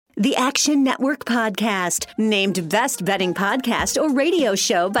The Action Network Podcast, named Best Betting Podcast or Radio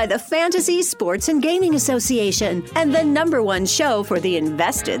Show by the Fantasy Sports and Gaming Association, and the #1 show for the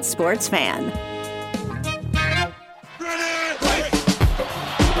invested sports fan. All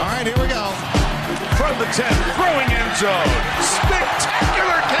right, here we go. From the 10, throwing end zone.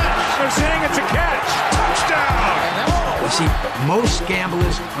 Spectacular catch. They're saying it's a catch. Touchdown. You see, most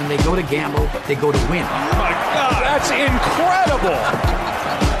gamblers, when they go to gamble, they go to win. Oh, my God. That's incredible.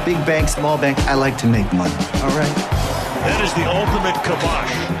 Big bank, small bank, I like to make money. All right. That is the ultimate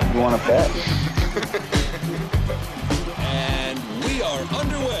kibosh. You want to bet? And we are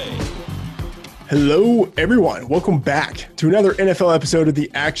underway. Hello, everyone. Welcome back to another NFL episode of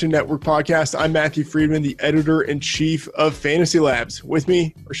the Action Network Podcast. I'm Matthew Friedman, the editor-in-chief of Fantasy Labs. With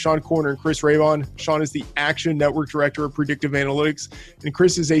me are Sean Corner and Chris Raybon. Sean is the Action Network Director of Predictive Analytics, and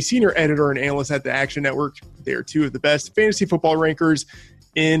Chris is a senior editor and analyst at the Action Network. They are two of the best fantasy football rankers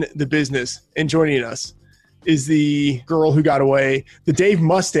in the business. And joining us is the girl who got away, the Dave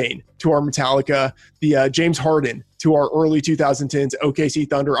Mustaine to our Metallica, the James Harden to our early 2010s OKC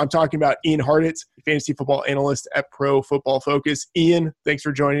Thunder. I'm talking about Ian Hartitz, fantasy football analyst at Pro Football Focus. Ian, thanks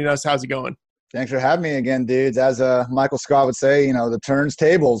for joining us. How's it going? Thanks for having me again, dudes. As Michael Scott would say, the turns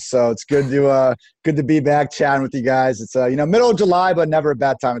tables. So it's good to be back chatting with you guys. It's middle of July, but never a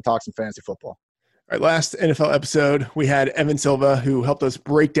bad time to talk some fantasy football. All right, last NFL episode, we had Evan Silva, who helped us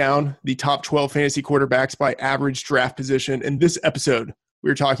break down the top 12 fantasy quarterbacks by average draft position. In this episode, we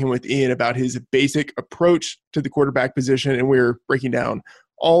were talking with Ian about his basic approach to the quarterback position, and we were breaking down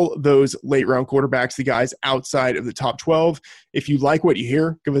all those late-round quarterbacks, the guys outside of the top 12. If you like what you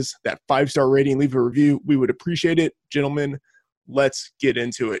hear, give us that 5-star rating, leave a review. We would appreciate it. Gentlemen, let's get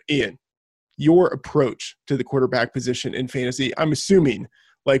into it. Ian, your approach to the quarterback position in fantasy, I'm assuming,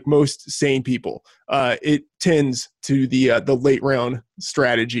 like most sane people, it tends to the late round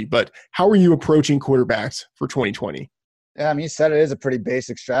strategy. But how are you approaching quarterbacks for 2020? Yeah, you said it is a pretty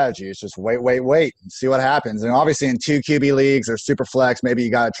basic strategy. It's just wait, and see what happens. And obviously in 2 QB leagues or super flex, maybe you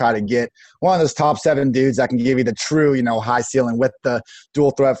got to try to get one of those top 7 dudes that can give you the true, high ceiling with the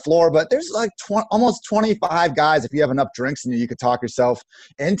dual threat floor. But there's like almost 25 guys, if you have enough drinks in you could talk yourself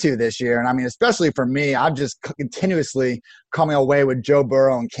into this year. And especially for me, I'm just continuously coming away with Joe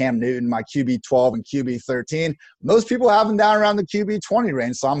Burrow and Cam Newton, my QB 12 and QB 13. Most people have them down around the QB 20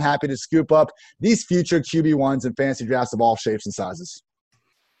 range, so I'm happy to scoop up these future QB ones in fantasy drafts of all shapes and sizes.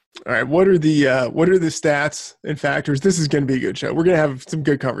 All right, what are the stats and factors? This is going to be a good show. We're going to have some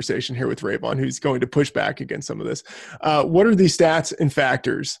good conversation here with Raybon, who's going to push back against some of this. What are the stats and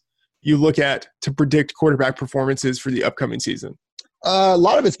factors you look at to predict quarterback performances for the upcoming season? A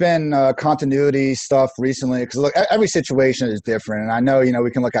lot of it's been continuity stuff recently because, look, every situation is different. And I know,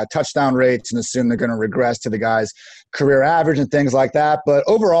 we can look at touchdown rates and assume they're going to regress to the guy's career average and things like that. But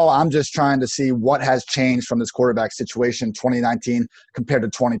overall, I'm just trying to see what has changed from this quarterback situation 2019 compared to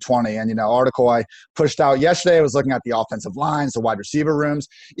 2020. And, article I pushed out yesterday, I was looking at the offensive lines, the wide receiver rooms,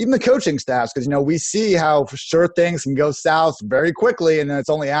 even the coaching staffs, because, we see how for sure things can go south very quickly. And then it's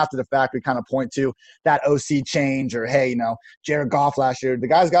only after the fact we kind of point to that OC change or, hey, Jared Goff last year, the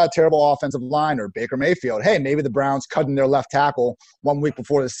guy's got a terrible offensive line, or Baker Mayfield. Hey, maybe the Browns cutting their left tackle 1 week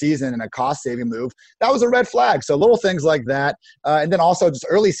before the season in a cost-saving move. That was a red flag. So little things like that. And then also just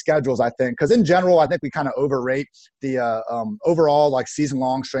early schedules, I think, because in general, I think we kind of overrate the overall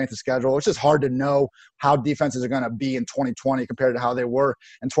season-long strength of schedule. It's just hard to know how defenses are going to be in 2020 compared to how they were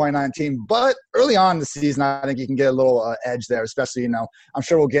in 2019. But early on in the season, I think you can get a little edge there, especially, I'm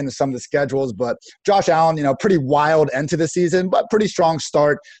sure we'll get into some of the schedules. But Josh Allen, pretty wild end to the season, but pretty strong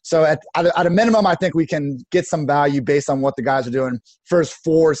start. So at a minimum, I think we can get some value based on what the guys are doing first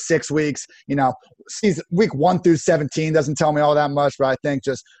 4-6 weeks. Season week 1 through 17 doesn't tell me all that much, but I think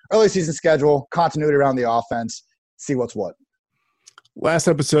just early season schedule, continuity around the offense, see what's what. Last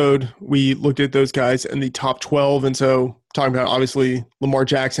episode, we looked at those guys in the top 12. And so talking about, obviously, Lamar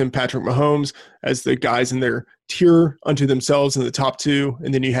Jackson, Patrick Mahomes as the guys in their tier unto themselves in the top 2.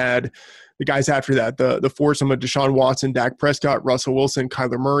 And then you had the guys after that, the foursome of Deshaun Watson, Dak Prescott, Russell Wilson,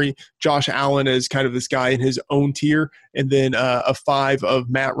 Kyler Murray, Josh Allen as kind of this guy in his own tier. And then a 5 of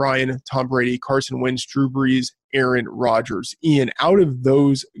Matt Ryan, Tom Brady, Carson Wentz, Drew Brees, Aaron Rodgers. Ian, out of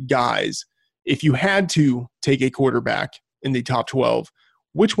those guys, if you had to take a quarterback in the top 12,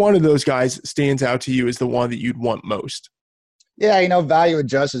 which one of those guys stands out to you as the one that you'd want most? Yeah, value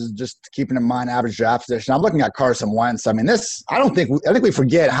adjusted is just keeping in mind average draft position. I'm looking at Carson Wentz. I mean, I think we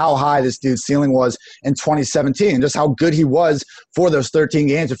forget how high this dude's ceiling was in 2017 and just how good he was for those 13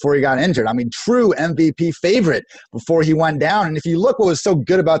 games before he got injured. I mean, true MVP favorite before he went down. And if you look what was so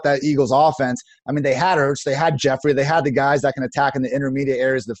good about that Eagles offense, I mean, they had Ertz, they had Jeffrey, they had the guys that can attack in the intermediate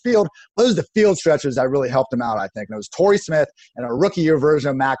areas of the field. Those are the field stretchers that really helped them out, I think. And it was Torrey Smith and a rookie year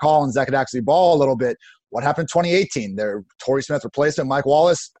version of Mac Hollins that could actually ball a little bit. What happened in 2018? Their Torrey Smith replacement, Mike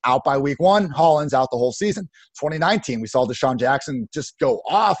Wallace, out by week 1. Hollins out the whole season. 2019, we saw Deshaun Jackson just go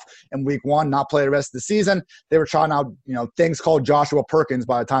off in week 1, not play the rest of the season. They were trying out, things called Joshua Perkins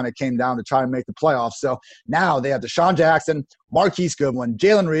by the time it came down to try and make the playoffs. So now they have Deshaun Jackson, Marquise Goodwin,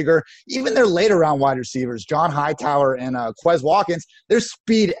 Jalen Reagor, even their later round wide receivers, John Hightower and Quez Watkins. There's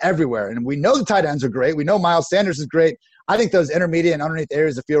speed everywhere. And we know the tight ends are great. We know Miles Sanders is great. I think those intermediate and underneath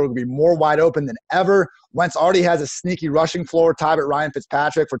areas of the field will be more wide open than ever. Wentz already has a sneaky rushing floor, tied at Ryan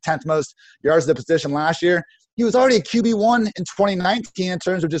Fitzpatrick for 10th most yards of the position last year. He was already a QB1 in 2019 in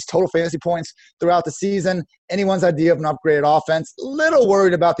terms of just total fantasy points throughout the season. Anyone's idea of an upgraded offense. Little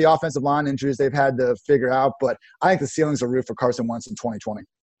worried about the offensive line injuries they've had to figure out, but I think the ceiling's a roof for Carson Wentz in 2020.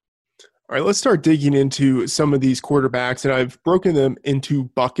 All right, let's start digging into some of these quarterbacks, and I've broken them into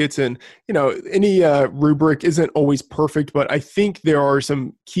buckets. And, any rubric isn't always perfect, but I think there are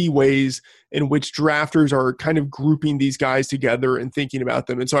some key ways in which drafters are kind of grouping these guys together and thinking about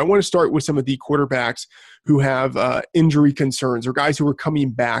them. And so I want to start with some of the quarterbacks who have injury concerns or guys who are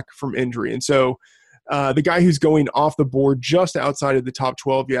coming back from injury. And so the guy who's going off the board just outside of the top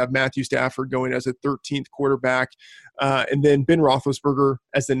 12, you have Matthew Stafford going as a 13th quarterback, and then Ben Roethlisberger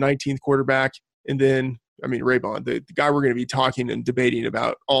as the 19th quarterback, and then, Raybon, the guy we're going to be talking and debating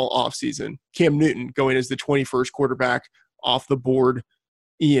about all offseason, Cam Newton going as the 21st quarterback off the board.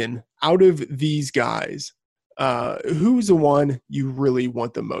 Ian, out of these guys, who's the one you really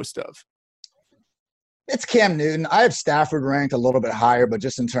want the most of? It's Cam Newton. I have Stafford ranked a little bit higher, but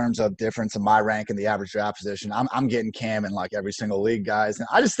just in terms of difference in my rank in the average draft position, I'm getting Cam in like every single league, guys. And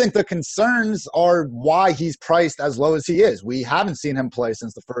I just think the concerns are why he's priced as low as he is. We haven't seen him play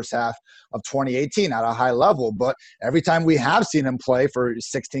since the first half of 2018 at a high level, but every time we have seen him play for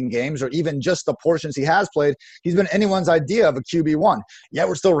 16 games or even just the portions he has played, he's been anyone's idea of a QB1. Yet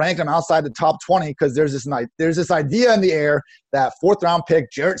we're still ranking him outside the top 20 because there's this idea in the air that 4th-round pick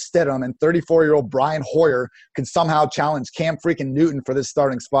Jarrett Stidham and 34-year-old Brian Hoyer could somehow challenge Cam freaking Newton for this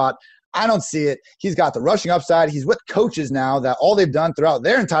starting spot. I don't see it. He's got the rushing upside. He's with coaches now that all they've done throughout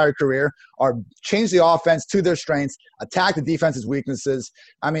their entire career are change the offense to their strengths, attack the defense's weaknesses.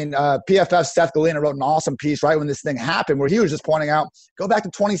 PFF Seth Galina wrote an awesome piece right when this thing happened where he was just pointing out, go back to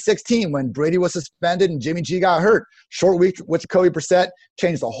 2016 when Brady was suspended and Jimmy G got hurt. Short week with Jacoby Brissett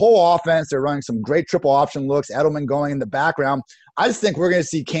changed the whole offense. They're running some great triple option looks, Edelman going in the background. I just think we're going to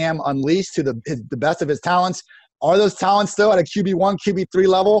see Cam unleashed to the best of his talents. Are those talents still at a QB1, QB3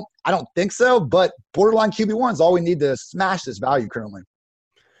 level? I don't think so, but borderline QB1 is all we need to smash this value currently.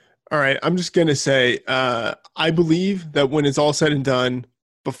 All right, I'm just going to say I believe that when it's all said and done,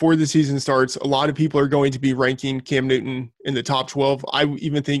 before the season starts, a lot of people are going to be ranking Cam Newton in the top 12. I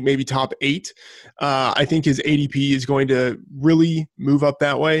even think maybe top 8. I think his ADP is going to really move up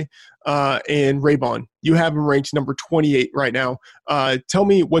that way. And Raybon, you have him ranked number 28 right now. Tell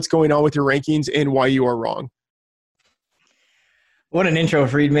me what's going on with your rankings and why you are wrong. What an intro,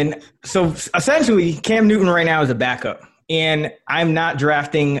 Friedman. So essentially, Cam Newton right now is a backup. And I'm not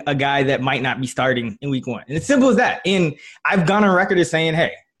drafting a guy that might not be starting in week 1. And it's simple as that. And I've gone on record as saying,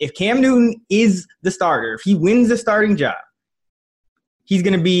 hey, if Cam Newton is the starter, if he wins the starting job, he's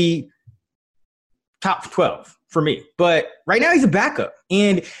going to be top 12 for me. But right now he's a backup.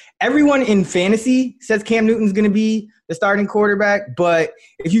 And everyone in fantasy says Cam Newton's going to be the starting quarterback. But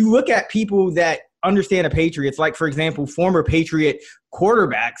if you look at people that understand the Patriots, like, for example, former Patriot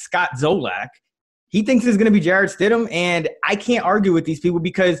quarterback Scott Zolak, he thinks it's going to be Jarrett Stidham, and I can't argue with these people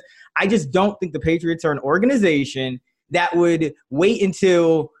because I just don't think the Patriots are an organization that would wait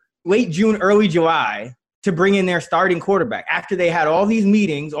until late June, early July to bring in their starting quarterback after they had all these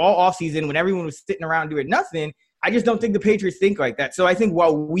meetings all offseason when everyone was sitting around doing nothing. I just don't think the Patriots think like that. So I think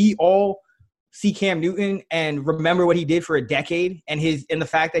while we all see Cam Newton and remember what he did for a decade and the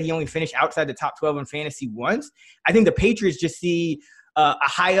fact that he only finished outside the top 12 in fantasy once, I think the Patriots just see a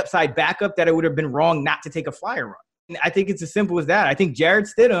high upside backup that it would have been wrong not to take a flyer on. And I think it's as simple as that. I think Jarrett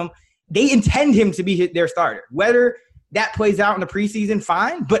Stidham, they intend him to be their starter. Whether that plays out in the preseason,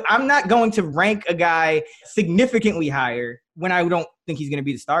 fine. But I'm not going to rank a guy significantly higher when I don't think he's going to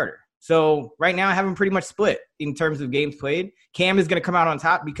be the starter. So right now I have him pretty much split in terms of games played. Cam is going to come out on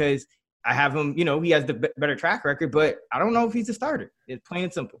top because I have him, he has the better track record, but I don't know if he's a starter. It's plain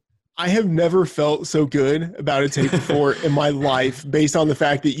and simple. I have never felt so good about a take before in my life based on the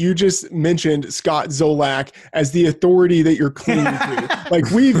fact that you just mentioned Scott Zolak as the authority that you're clinging to. Like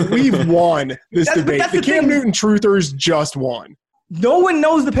we've won this debate. The Cam Newton truthers just won. No one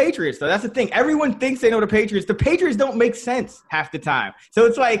knows the Patriots, though. That's the thing. Everyone thinks they know the Patriots. The Patriots don't make sense half the time. So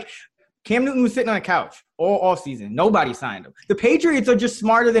it's like Cam Newton was sitting on a couch all season. Nobody signed him. The Patriots are just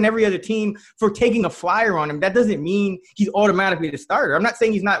smarter than every other team for taking a flyer on him. That doesn't mean he's automatically the starter. I'm not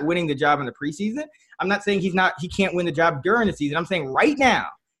saying he's not winning the job in the preseason. I'm not saying he can't win the job during the season. I'm saying right now,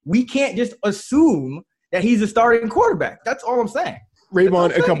 we can't just assume that he's a starting quarterback. That's all I'm saying.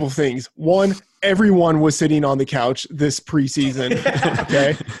 Raybon, a couple of things. One, everyone was sitting on the couch this preseason.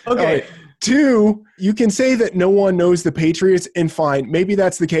 Okay. Okay. Two, you can say that no one knows the Patriots, and fine, maybe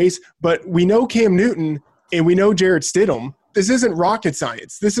that's the case, but we know Cam Newton and we know Jarrett Stidham. This isn't rocket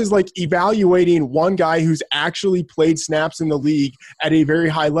science. This is like evaluating one guy who's actually played snaps in the league at a very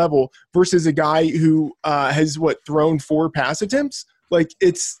high level versus a guy who has thrown 4 pass attempts. Like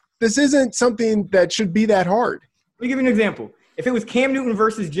this isn't something that should be that hard. Let me give you an example. If it was Cam Newton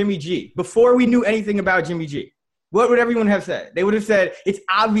versus Jimmy G, before we knew anything about Jimmy G, what would everyone have said? They would have said it's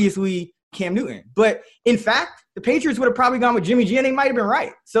obviously Cam Newton. But in fact, the Patriots would have probably gone with Jimmy G, and they might have been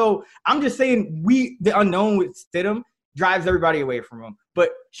right. So I'm just saying the unknown with Stidham drives everybody away from him.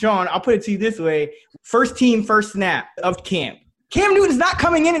 But Sean, I'll put it to you this way. First team, first snap of camp. Cam Newton's not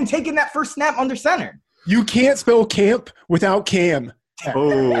coming in and taking that first snap under center. You can't spell camp without Cam.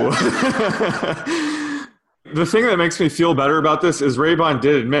 Oh. The thing that makes me feel better about this is Raybon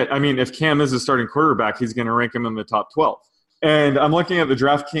did admit, if Cam is a starting quarterback, he's going to rank him in the top 12. And I'm looking at the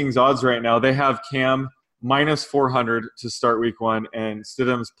DraftKings odds right now. They have Cam minus 400 to start week 1 and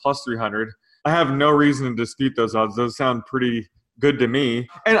Stidham's plus 300. I have no reason to dispute those odds. Those sound pretty good to me.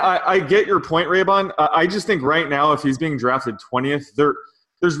 And I get your point, Raybon. I just think right now, if he's being drafted 20th,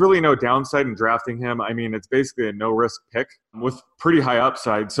 there's really no downside in drafting him. It's basically a no-risk pick with pretty high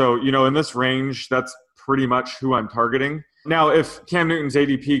upside. So, in this range, that's pretty much who I'm targeting. Now, if Cam Newton's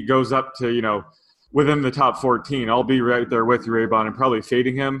ADP goes up to, within the top 14, I'll be right there with you, Raybon, and probably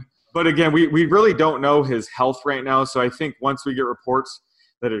fading him. But again, we really don't know his health right now. So I think once we get reports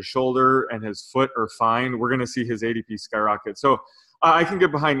that his shoulder and his foot are fine, we're going to see his ADP skyrocket. So I can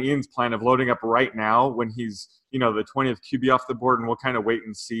get behind Ian's plan of loading up right now when he's, the 20th QB off the board, and we'll kind of wait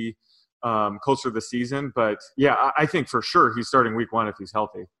and see closer to the season. But yeah, I think for sure he's starting week 1 if he's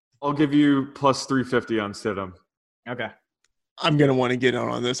healthy. I'll give you plus 350 on Stidham. Okay. I'm going to want to get in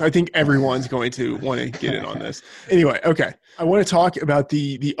on this. I think everyone's going to want to get in on this. Anyway, okay. I want to talk about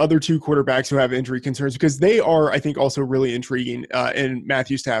the other 2 quarterbacks who have injury concerns because they are, I think, also really intriguing in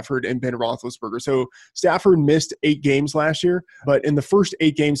Matthew Stafford and Ben Roethlisberger. So Stafford missed 8 games last year, but in the first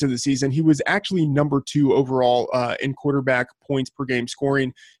 8 games of the season, he was actually number 2 overall in quarterback points per game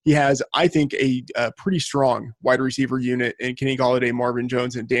scoring. He has, I think, a pretty strong wide receiver unit in Kenny Golladay, Marvin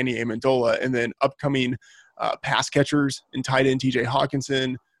Jones, and Danny Amendola, and then upcoming pass catchers and tight end TJ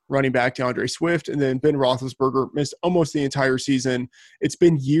Hawkinson, running back DeAndre Swift, and then Ben Roethlisberger missed almost the entire season. It's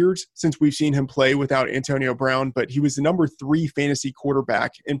been years since we've seen him play without Antonio Brown, but he was the number 3 fantasy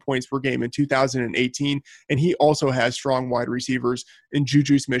quarterback in points per game in 2018, and he also has strong wide receivers in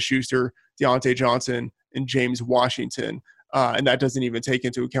Juju Smith-Schuster, Deontay Johnson, and James Washington, and that doesn't even take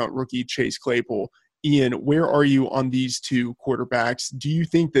into account rookie Chase Claypool. Ian, where are you on these 2 quarterbacks? Do you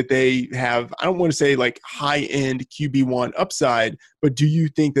think that they have, I don't want to say like high-end QB1 upside, but do you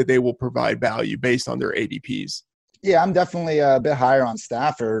think that they will provide value based on their ADPs? Yeah, I'm definitely a bit higher on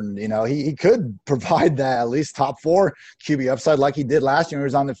Stafford. He could provide that at least top 4 QB upside like he did last year when he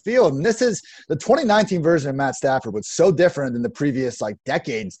was on the field. And this is the 2019 version of Matt Stafford was so different than the previous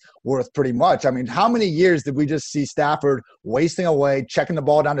decades worth pretty much. How many years did we just see Stafford wasting away, checking the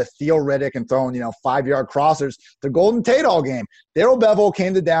ball down to Theo Riddick and throwing, 5-yard crossers? The Golden Tate all game. Darrell Bevell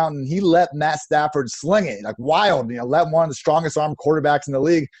came to down and he let Matt Stafford sling it wild. Let one of the strongest arm quarterbacks in the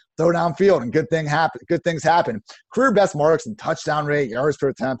league throw downfield, and good things happen. Career best marks in touchdown rate, yards per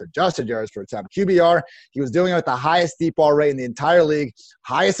attempt, adjusted yards per attempt, QBR. He was doing it with the highest deep ball rate in the entire league,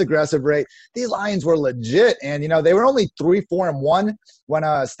 highest aggressive rate. These Lions were legit, and they were only 3-4-1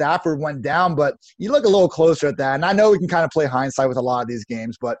 when Stafford went down. But you look a little closer at that, and I know we can kind of play hindsight with a lot of these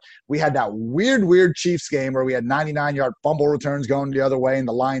games, but we had that weird Chiefs game where we had 99-yard fumble returns going the other way, and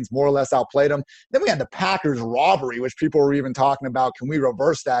the Lions more or less outplayed them. Then we had the Packers robbery, which people were even talking about. Can we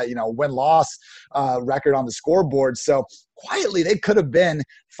reverse that? that, win-loss record on the scoreboard. So quietly, they could have been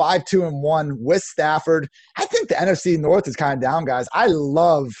 5-2-1 with Stafford. I think the NFC North is kind of down, guys. I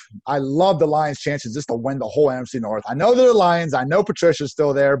love the Lions' chances just to win the whole NFC North. I know they're the Lions. I know Patricia's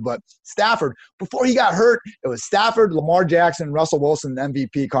still there, but Stafford, before he got hurt, it was Stafford, Lamar Jackson, Russell Wilson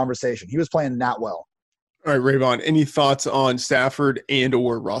MVP conversation. He was playing that well. All right, Rayvon, any thoughts on Stafford and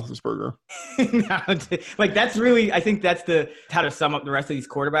or Roethlisberger? That's really, I think that's how to sum up the rest of these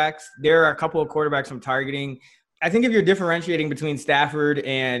quarterbacks. There are a couple of quarterbacks I'm targeting. I think if you're differentiating between Stafford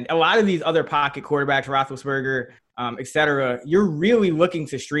and a lot of these other pocket quarterbacks, Roethlisberger, et cetera, you're really looking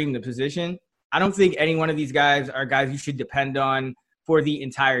to stream the position. I don't think any one of these guys are guys you should depend on for the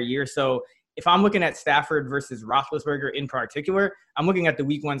entire year. So if I'm looking at Stafford versus Roethlisberger in particular, I'm looking at the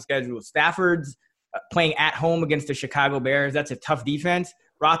week 1 schedule. Stafford's playing at home against the Chicago Bears. That's a tough defense.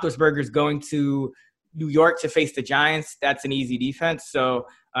 Roethlisberger's going to New York to face the Giants. That's an easy defense. So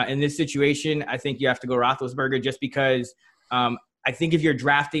in this situation, I think you have to go Roethlisberger just because I think if you're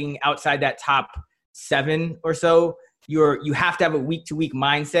drafting outside that top 7 or so, you have to have a week-to-week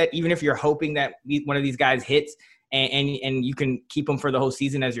mindset, even if you're hoping that one of these guys hits and you can keep them for the whole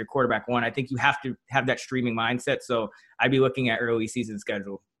season as your quarterback 1. I think you have to have that streaming mindset. So I'd be looking at early season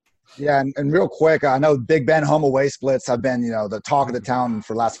schedule. Yeah, and real quick, I know Big Ben home away splits have been, the talk of the town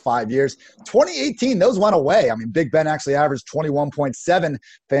for the last 5 years. 2018, those went away. I mean, Big Ben actually averaged 21.7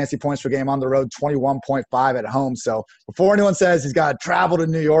 fantasy points per game on the road, 21.5 at home. So before anyone says he's got to travel to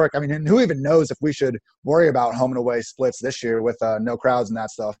New York, I mean, and who even knows if we should worry about home and away splits this year with no crowds and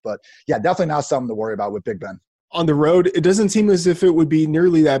that stuff. But yeah, definitely not something to worry about with Big Ben. On the road, it doesn't seem as if it would be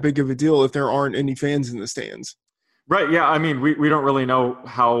nearly that big of a deal if there aren't any fans in the stands. Right, yeah. I mean, we don't really know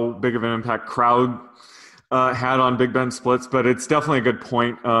how big of an impact crowd had on Big Ben splits, but it's definitely a good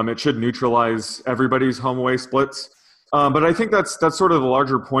point. It should neutralize everybody's home-away splits. But I think that's sort of the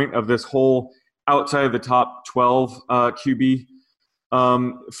larger point of this whole outside of the top 12 QB.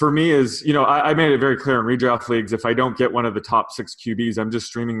 For me is, I made it very clear in redraft leagues, if I don't get one of the top 6 QBs, I'm just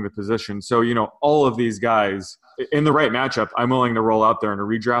streaming the position. So, all of these guys in the right matchup, I'm willing to roll out there in a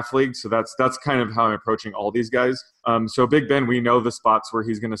redraft league. So that's kind of how I'm approaching all these guys. So Big Ben, we know the spots where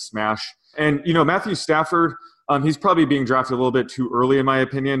he's going to smash. And, Matthew Stafford, he's probably being drafted a little bit too early in my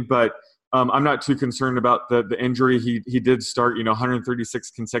opinion, but I'm not too concerned about the injury. He did start,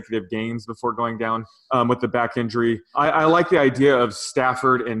 136 consecutive games before going down with the back injury. I like the idea of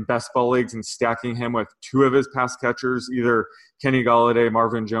Stafford in best ball leagues and stacking him with 2 of his pass catchers, either Kenny Golladay,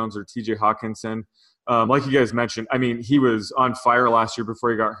 Marvin Jones, or TJ Hawkinson. Like you guys mentioned, I mean, he was on fire last year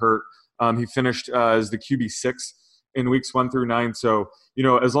before he got hurt. He finished as the QB6 in weeks 1 through 9. So,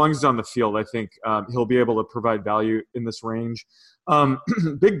 as long as he's on the field, I think he'll be able to provide value in this range.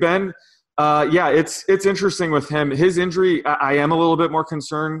 Big Ben, it's interesting with him. His injury, I am a little bit more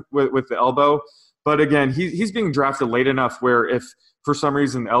concerned with the elbow. But again, he's being drafted late enough where if for some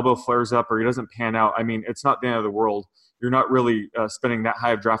reason the elbow flares up or he doesn't pan out, I mean, it's not the end of the world. You're not really spending that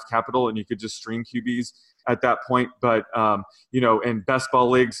high of draft capital, and you could just stream QBs at that point. But, in best ball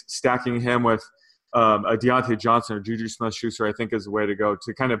leagues, stacking him with a Deontay Johnson or Juju Smith-Schuster, I think is the way to go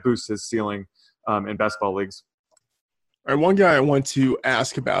to kind of boost his ceiling in best ball leagues. All right, one guy I want to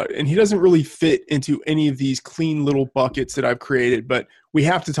ask about, and he doesn't really fit into any of these clean little buckets that I've created, but we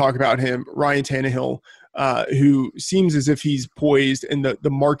have to talk about him, Ryan Tannehill, who seems as if he's poised, and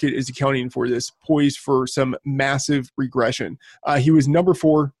the market is accounting for this, poised for some massive regression. He was number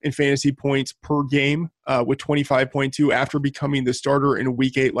 4 in fantasy points per game with 25.2 after becoming the starter in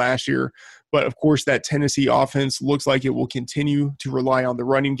Week 8 last year. But, of course, that Tennessee offense looks like it will continue to rely on the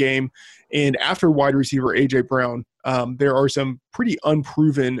running game. And after wide receiver A.J. Brown, there are some pretty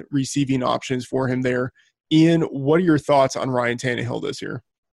unproven receiving options for him there. Ian, what are your thoughts on Ryan Tannehill this year?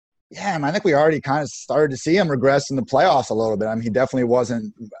 Yeah, I think we already kind of started to see him regress in the playoffs a little bit. I mean, he definitely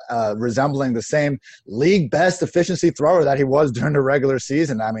wasn't resembling the same league best efficiency thrower that he was during the regular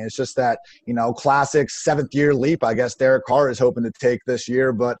season. I mean, it's just that, classic 7th-year leap, I guess Derek Carr is hoping to take this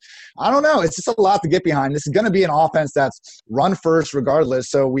year. But I don't know. It's just a lot to get behind. This is going to be an offense that's run first regardless.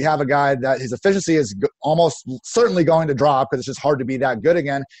 So we have a guy that his efficiency is almost certainly going to drop because it's just hard to be that good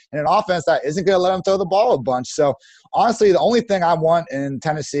again. And an offense that isn't going to let him throw the ball a bunch. So honestly, the only thing I want in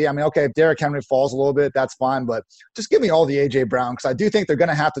Tennessee, I mean, okay, if Derrick Henry falls a little bit, that's fine, but just give me all the A.J. Brown because I do think they're going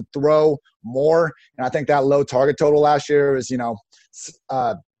to have to throw more, and I think that low target total last year is, we're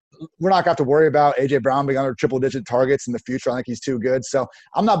not going to have to worry about A.J. Brown being under triple-digit targets in the future. I think he's too good, so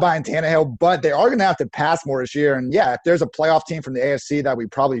I'm not buying Tannehill, but they are going to have to pass more this year, and yeah, if there's a playoff team from the AFC that we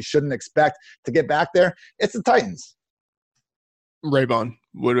probably shouldn't expect to get back there, it's the Titans. Raybon,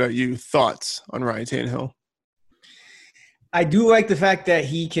 what about you? Thoughts on Ryan Tannehill? I do like the fact that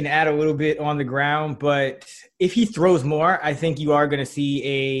he can add a little bit on the ground, but if he throws more, I think you are going to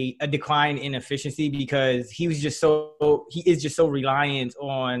see a decline in efficiency because he is just so reliant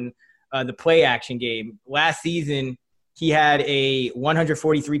on the play action game. Last season, he had a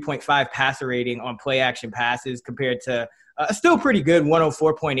 143.5 passer rating on play action passes compared to a still pretty good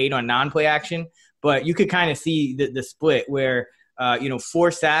 104.8 on non-play action. But you could kind of see the split where,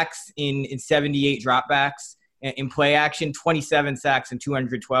 4 sacks in 78 dropbacks. In play action, 27 sacks and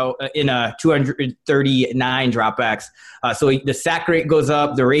 239 dropbacks. So the sack rate goes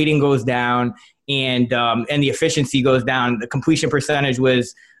up, the rating goes down, and the efficiency goes down. The completion percentage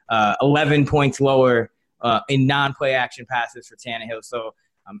was 11 points lower in non-play action passes for Tannehill. So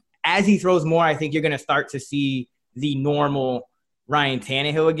as he throws more, I think you're going to start to see the normal Ryan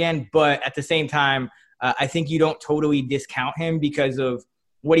Tannehill again. But at the same time, I think you don't totally discount him because of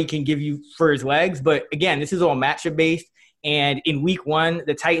what he can give you for his legs. But again, this is all matchup based. And in week 1,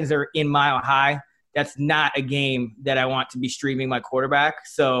 the Titans are in Mile High. That's not a game that I want to be streaming my quarterback.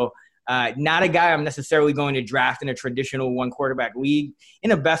 So not a guy I'm necessarily going to draft in a traditional 1 quarterback league. In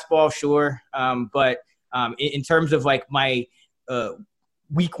a best ball, sure. But in terms of like my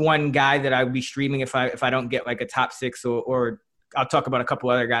week 1 guy that I would be streaming if I don't get like a top 6 or I'll talk about a couple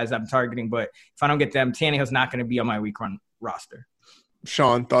other guys I'm targeting. But if I don't get them, Tannehill's not going to be on my week 1 roster.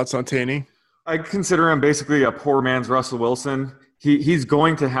 Sean, thoughts on Taney? I consider him basically a poor man's Russell Wilson. He's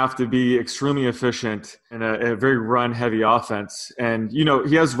going to have to be extremely efficient in a very run-heavy offense. And,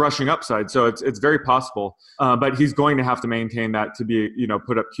 he has rushing upside, so it's very possible. But he's going to have to maintain that to be,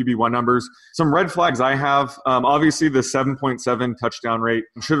 put up QB1 numbers. Some red flags I have, obviously the 7.7 touchdown rate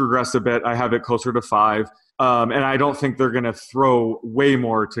should regress a bit. I have it closer to 5. And I don't think they're going to throw way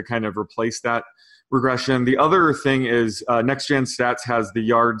more to kind of replace that regression. The other thing is Next Gen Stats has the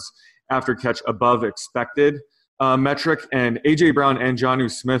yards after catch above expected metric, and A.J. Brown and Jonnu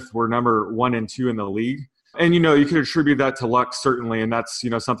Smith were number 1 and 2 in the league. And, you could attribute that to luck, certainly, and that's,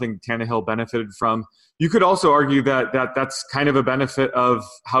 something Tannehill benefited from. You could also argue that that's kind of a benefit of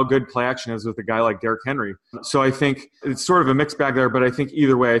how good play action is with a guy like Derrick Henry. So I think it's sort of a mixed bag there, but I think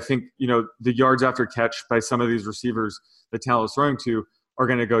either way, I think, the yards after catch by some of these receivers that Tannehill is throwing to are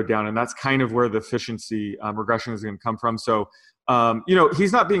going to go down. And that's kind of where the efficiency regression is going to come from. So,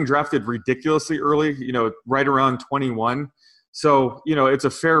 he's not being drafted ridiculously early, right around 21. So, it's a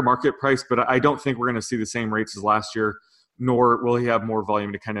fair market price, but I don't think we're going to see the same rates as last year, nor will he have more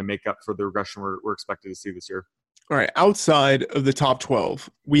volume to kind of make up for the regression we're expected to see this year. All right. Outside of the top 12,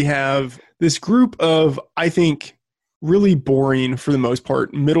 we have this group of, I think, really boring for the most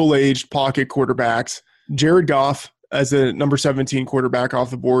part, middle-aged pocket quarterbacks. Jared Goff as a number 17 quarterback off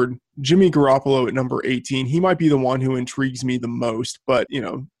the board. Jimmy Garoppolo at number 18. He might be the one who intrigues me the most, but,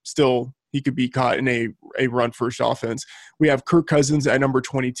 still he could be caught in a run-first offense. We have Kirk Cousins at number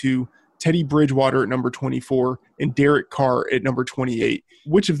 22, Teddy Bridgewater at number 24, and Derek Carr at number 28.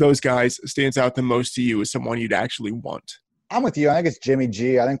 Which of those guys stands out the most to you as someone you'd actually want? I'm with you. I think it's Jimmy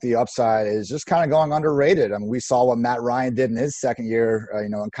G. I think the upside is just kind of going underrated. I mean, we saw what Matt Ryan did in his second year,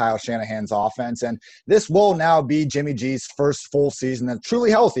 in Kyle Shanahan's offense. And this will now be Jimmy G's first full season that's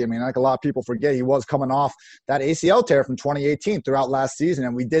truly healthy. I mean, like a lot of people forget, he was coming off that ACL tear from 2018 throughout last season.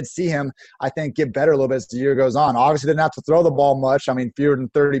 And we did see him, I think, get better a little bit as the year goes on. Obviously didn't have to throw the ball much. I mean, fewer than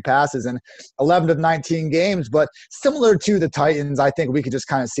 30 passes in 11 of 19 games. But similar to the Titans, I think we could just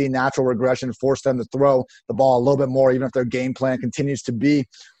kind of see natural regression, force them to throw the ball a little bit more, even if their game plan continues to be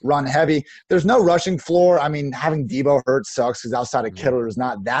run heavy. There's no rushing floor. I mean, having Debo hurt sucks because outside of Kittle, there's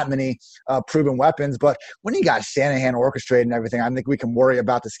not that many proven weapons. But when you got Shanahan orchestrating and everything, I think we can worry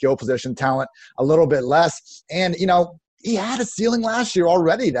about the skill position talent a little bit less. And, he had a ceiling last year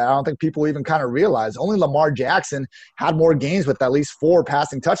already that I don't think people even kind of realize. Only Lamar Jackson had more games with at least 4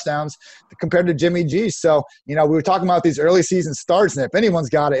 passing touchdowns compared to Jimmy G. So, we were talking about these early season starts, and if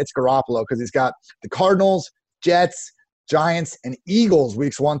anyone's got it, it's Garoppolo because he's got the Cardinals, Jets, Giants, and Eagles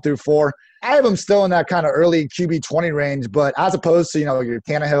weeks 1 through 4. I have him still in that kind of early QB 20 range, but as opposed to, your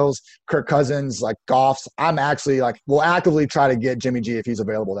Tannehills, Kirk Cousins, like Goffs, I'm actually will actively try to get Jimmy G if he's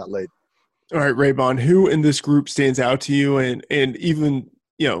available that late. All right, Raybon, who in this group stands out to you, and even,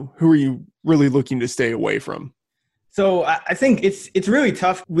 who are you really looking to stay away from? So I think it's really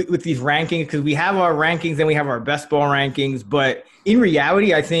tough with these rankings because we have our rankings and we have our best ball rankings. But in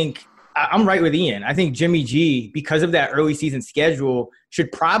reality, I think I'm right with Ian. I think Jimmy G, because of that early season schedule,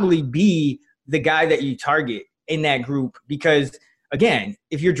 should probably be the guy that you target in that group. Because, again,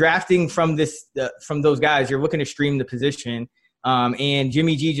 if you're drafting from those guys, you're looking to stream the position. And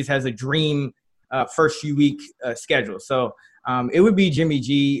Jimmy G just has a dream first few week schedule. So it would be Jimmy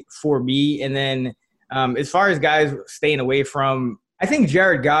G for me. And then As far as guys staying away from, I think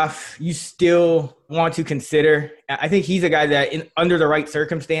Jared Goff, you still want to consider. I think he's a guy that, under the right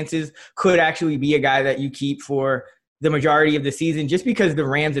circumstances, could actually be a guy that you keep for the majority of the season, just because the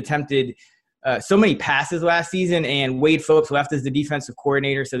Rams attempted so many passes last season, and Wade Phillips left as the defensive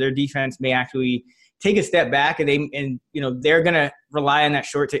coordinator, so their defense may actually take a step back, and they're going to rely on that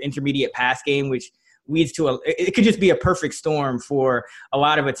short to intermediate pass game, which leads to it could just be a perfect storm for a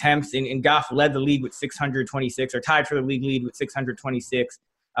lot of attempts. And Goff led the league with 626, or tied for the league lead with 626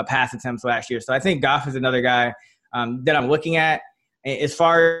 pass attempts last year. So I think Goff is another guy that I'm looking at. As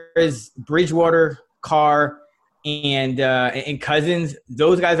far as Bridgewater, Carr, and Cousins,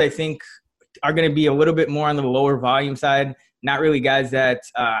 those guys I think are going to be a little bit more on the lower volume side. Not really guys that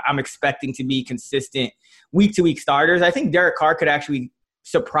I'm expecting to be consistent week-to-week starters. I think Derek Carr could actually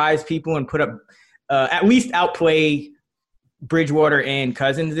surprise people and put up at least outplay Bridgewater and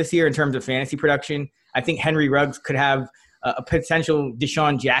Cousins this year in terms of fantasy production. I think Henry Ruggs could have a potential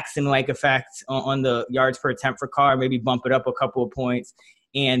Deshaun Jackson-like effect on the yards per attempt for Carr, maybe bump it up a couple of points.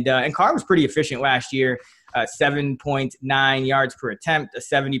 And Carr was pretty efficient last year, 7.9 yards per attempt, a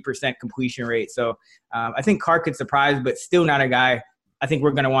 70% completion rate. So I think Carr could surprise, but still not a guy I think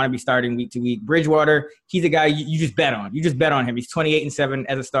we're going to want to be starting week to week. Bridgewater, he's a guy you just bet on. You just bet on him. He's 28-7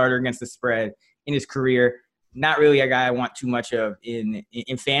 as a starter against the spread in his career. Not really a guy I want too much of in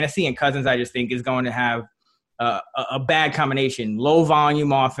fantasy. And Cousins, I just think, is going to have a bad combination. Low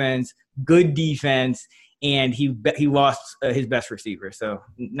volume offense, good defense, and he lost his best receiver. So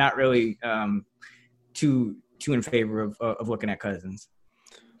not really too in favor of looking at Cousins.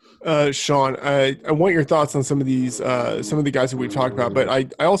 Sean, I want your thoughts on some of these, some of the guys that we've talked about, but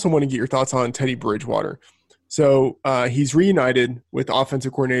I also want to get your thoughts on Teddy Bridgewater. So he's reunited with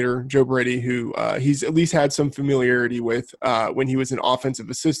offensive coordinator Joe Brady, who he's at least had some familiarity with when he was an offensive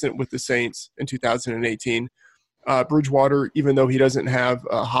assistant with the Saints in 2018. Bridgewater, even though he doesn't have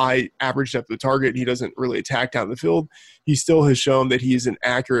a high average depth of target, he doesn't really attack down the field, he still has shown that he is an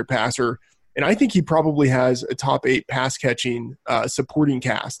accurate passer. And I think he probably has a top 8 pass-catching supporting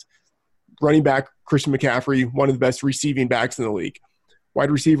cast. Running back Christian McCaffrey, one of the best receiving backs in the league.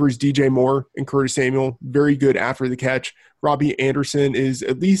 Wide receivers DJ Moore and Curtis Samuel, very good after the catch. Robbie Anderson is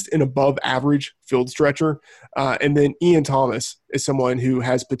at least an above-average field stretcher. And then Ian Thomas is someone who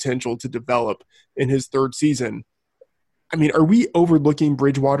has potential to develop in his third season. I mean, are we overlooking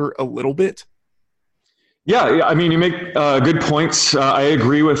Bridgewater a little bit? Yeah, I mean, you make good points. I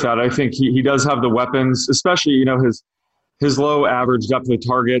agree with that. I think he does have the weapons, especially, his low average depth of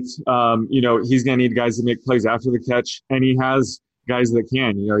target. He's going to need guys to make plays after the catch, and he has guys that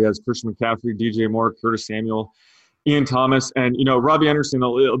can. He has Christian McCaffrey, DJ Moore, Curtis Samuel, Ian Thomas, and, Robbie Anderson.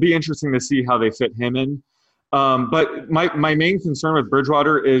 It'll be interesting to see how they fit him in. But my main concern with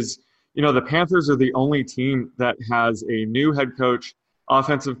Bridgewater is, the Panthers are the only team that has a new head coach,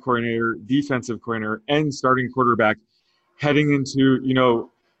 offensive coordinator, defensive coordinator, and starting quarterback heading into,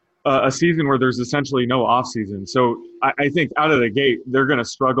 a season where there's essentially no offseason. So I think out of the gate, they're going to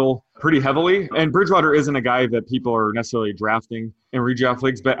struggle pretty heavily. And Bridgewater isn't a guy that people are necessarily drafting in redraft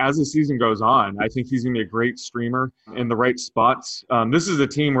leagues, but as the season goes on, I think he's going to be a great streamer in the right spots. This is a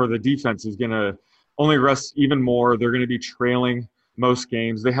team where the defense is going to only rest even more. They're going to be trailing most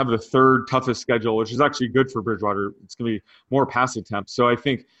games. They have the third toughest schedule, which is actually good for Bridgewater. It's going to be more pass attempts. So I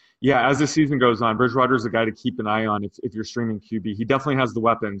think, as the season goes on, Bridgewater is a guy to keep an eye on if you're streaming QB. He definitely has the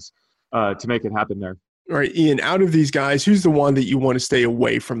weapons to make it happen there. All right, Ian, out of these guys, who's the one that you want to stay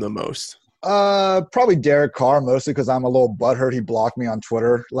away from the most? Probably Derek Carr, mostly because I'm a little butthurt. He blocked me on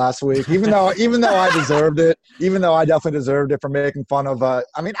Twitter last week, even though I deserved it. Even though I definitely deserved it for making fun of. I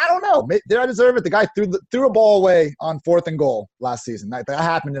don't know. Did I deserve it? The guy threw a ball away on 4th and goal last season. That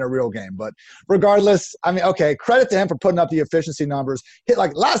happened in a real game. But regardless, okay, credit to him for putting up the efficiency numbers.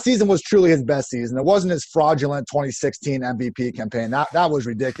 Last season was truly his best season. It wasn't his fraudulent 2016 MVP campaign. That was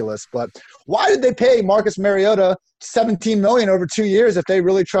ridiculous. But why did they pay Marcus Mariota $17 million over 2 years if they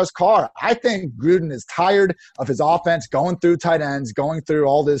really trust Carr? I think Gruden is tired of his offense going through tight ends, going through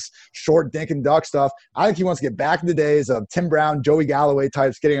all this short dink and duck stuff. I think he wants to get back in the days of Tim Brown, Joey Galloway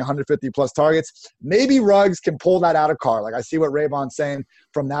types getting 150-plus targets. Maybe Ruggs can pull that out of Carr. I see what Raybon's saying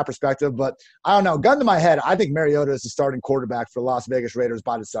from that perspective, but I don't know. Gun to my head, I think Mariota is the starting quarterback for the Las Vegas Raiders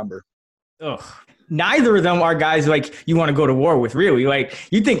by December. Ugh. Neither of them are guys you want to go to war with, really.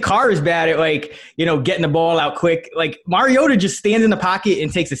 You think Carr is bad at getting the ball out quick. Mariota just stands in the pocket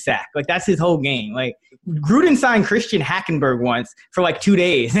and takes a sack. That's his whole game. Gruden signed Christian Hackenberg once for 2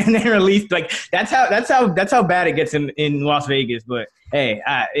 days and then released. That's how bad it gets in Las Vegas. But hey,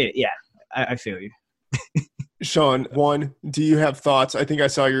 I feel you. Sean, do you have thoughts? I think I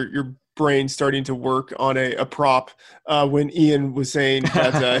saw your brain starting to work on a prop when Ian was saying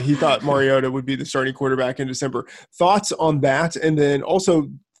that he thought Mariota would be the starting quarterback in December. Thoughts on that, and then also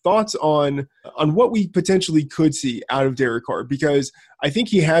thoughts on what we potentially could see out of Derek Carr, because I think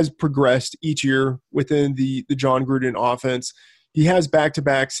he has progressed each year within the John Gruden offense. He has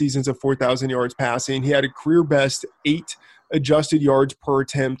back-to-back seasons of 4,000 yards passing. He had a career-best 8 adjusted yards per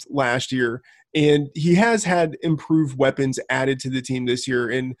attempt last year. And he has had improved weapons added to the team this year,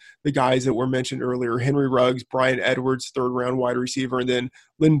 and the guys that were mentioned earlier, Henry Ruggs, Brian Edwards, third-round wide receiver, and then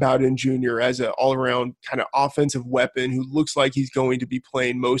Lynn Bowden Jr. as an all-around kind of offensive weapon who looks like he's going to be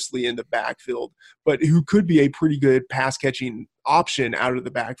playing mostly in the backfield, but who could be a pretty good pass-catching option out of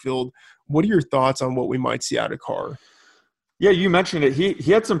the backfield. What are your thoughts on what we might see out of Carr? Yeah, you mentioned it.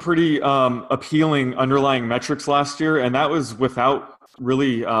 He had some pretty appealing underlying metrics last year, and that was without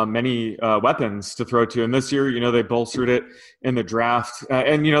really many weapons to throw to. And this year, they bolstered it in the draft.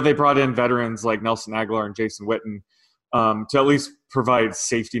 And they brought in veterans like Nelson Aguilar and Jason Witten to at least provide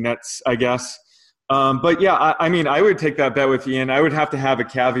safety nets, I guess. But yeah, I would take that bet with Ian. I would have to have a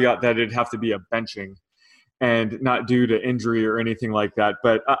caveat that it'd have to be a benching and not due to injury or anything like that.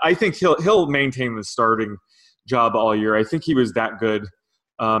 But I think he'll maintain the starting job all year. I think he was that good.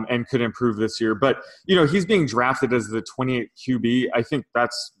 And could improve this year. But, he's being drafted as the 28th QB. I think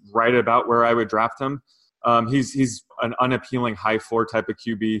that's right about where I would draft him. He's an unappealing high floor type of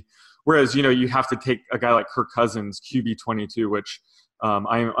QB. Whereas, you have to take a guy like Kirk Cousins, QB 22, which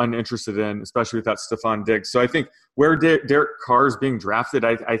I'm uninterested in, especially with that Stephon Diggs. So I think where Derek Carr is being drafted,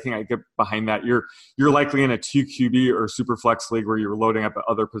 I think I get behind that. You're likely in a 2 QB or super flex league where you're loading up at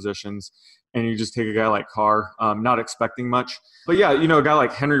other positions, and you just take a guy like Carr, not expecting much. But yeah, a guy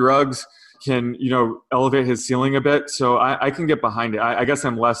like Henry Ruggs can, elevate his ceiling a bit. So I can get behind it. I guess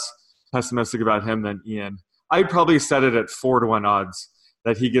I'm less pessimistic about him than Ian. I'd probably set it at 4-1 odds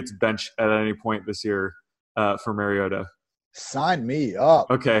that he gets benched at any point this year for Mariota. Sign me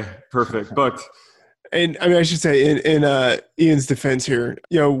up. Okay, perfect. Booked. And I should say in Ian's defense here,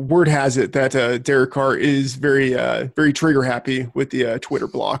 word has it that Derek Carr is very trigger happy with the Twitter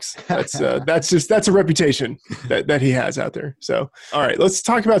blocks. That's a reputation that he has out there. So, all right, let's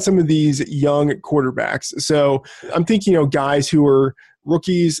talk about some of these young quarterbacks. So I'm thinking, guys who are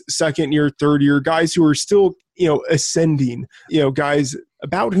rookies, second year, third year, guys who are still, ascending, guys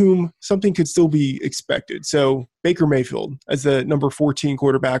about whom something could still be expected. So Baker Mayfield as the number 14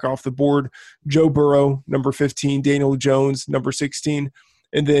 quarterback off the board, Joe Burrow, number 15, Daniel Jones, number 16.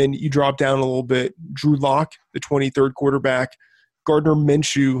 And then you drop down a little bit, Drew Lock, the 23rd quarterback, Gardner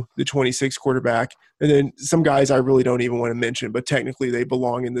Minshew, the 26th quarterback, and then some guys I really don't even want to mention, but technically they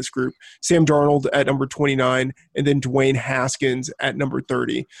belong in this group. Sam Darnold at number 29, and then Dwayne Haskins at number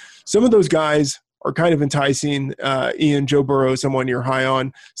 30. Some of those guys are kind of enticing. Ian, Joe Burrow, someone you're high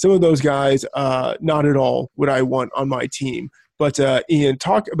on. Some of those guys, not at all what I want on my team. But Ian,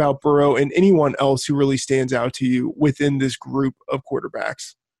 talk about Burrow and anyone else who really stands out to you within this group of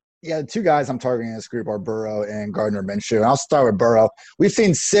quarterbacks. Yeah, the 2 guys I'm targeting in this group are Burrow and Gardner Minshew. And I'll start with Burrow. We've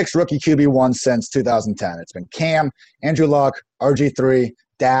seen 6 rookie QB1s since 2010. It's been Cam, Andrew Luck, RG3,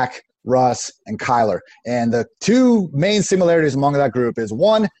 Dak, Russ, and Kyler. And the 2 main similarities among that group is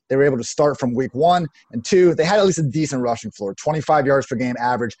 1, they were able to start from week 1, and 2, they had at least a decent rushing floor, 25 yards per game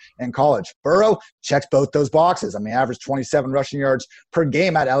average in college. Burrow checks both those boxes. Averaged 27 rushing yards per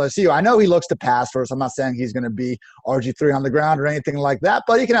game at LSU. I know he looks to pass first. I'm not saying he's going to be RG3 on the ground or anything like that,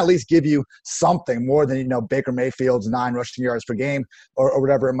 but he can at least give you something more than, Baker Mayfield's 9 rushing yards per game or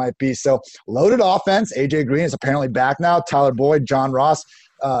whatever it might be. So loaded offense. AJ Green is apparently back now. Tyler Boyd, John Ross.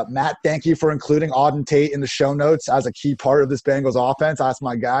 Matt, thank you for including Auden Tate in the show notes as a key part of this Bengals offense. That's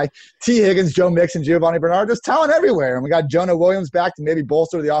my guy. T. Higgins, Joe Mixon, Giovanni Bernard, just talent everywhere. And we got Jonah Williams back to maybe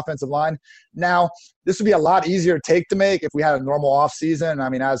bolster the offensive line. Now, this would be a lot easier take to make if we had a normal offseason.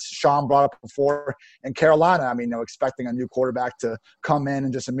 As Sean brought up before in Carolina, expecting a new quarterback to come in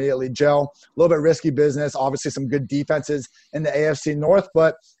and just immediately gel. A little bit risky business. Obviously, some good defenses in the AFC North.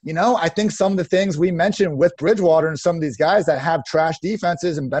 But, I think some of the things we mentioned with Bridgewater and some of these guys that have trash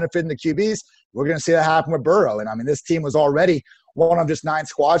defenses and benefiting the QBs, we're going to see that happen with Burrow. And, this team was already one of just 9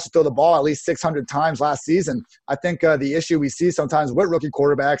 squads to throw the ball at least 600 times last season. I think the issue we see sometimes with rookie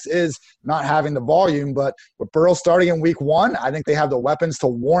quarterbacks is not having the volume. But with Burrow starting in week 1, I think they have the weapons to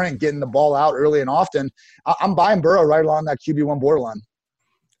warrant getting the ball out early and often. I'm buying Burrow right along that QB1 borderline.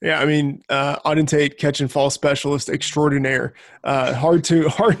 Yeah, Auden Tate, catch and fall specialist extraordinaire. Hard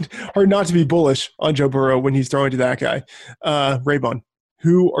not to be bullish on Joe Burrow when he's throwing to that guy. Raybon,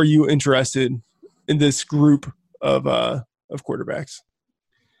 who are you interested in this group of quarterbacks?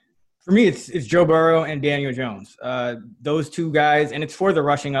 For me, it's Joe Burrow and Daniel Jones. Those two guys, and it's for the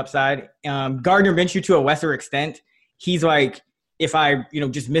rushing upside. Gardner Minshew, to a lesser extent, he's like, if I,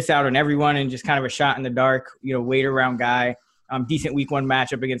 just miss out on everyone and just kind of a shot in the dark, wait around guy, decent week one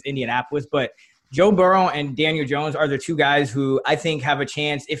matchup against Indianapolis. But Joe Burrow and Daniel Jones are the two guys who I think have a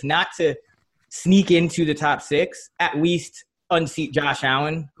chance, if not to sneak into the top 6, at least unseat Josh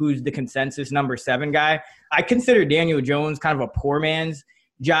Allen, who's the consensus number 7 guy. I consider Daniel Jones kind of a poor man's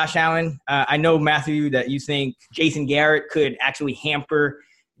Josh Allen. I know, Matthew, that you think Jason Garrett could actually hamper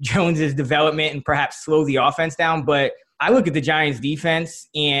Jones's development and perhaps slow the offense down. But I look at the Giants defense,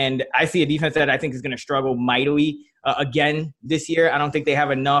 and I see a defense that I think is going to struggle mightily again this year. I don't think they have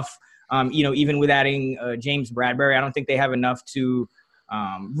enough, even with adding James Bradbury, I don't think they have enough to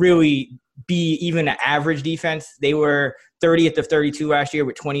really be even an average defense. They were 30th of 32 last year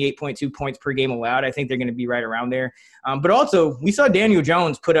with 28.2 points per game allowed. I think they're going to be right around there. But also, we saw Daniel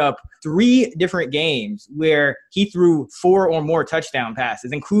Jones put up 3 different games where he threw 4 or more touchdown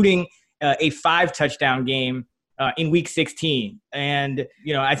passes, including a 5-touchdown game in week 16. And,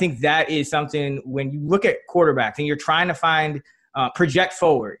 I think that is something when you look at quarterbacks and you're trying to find project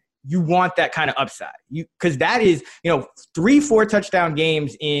forward, you want that kind of upside. Because that is, 3-4 touchdown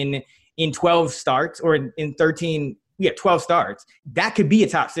games in 12 starts or in 13 12 starts. That could be a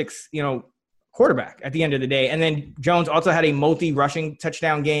top 6, quarterback at the end of the day. And then Jones also had a multi-rushing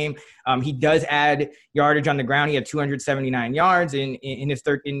touchdown game. He does add yardage on the ground. He had 279 yards in his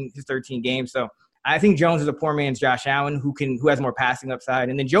 13 games. So I think Jones is a poor man's Josh Allen who has more passing upside.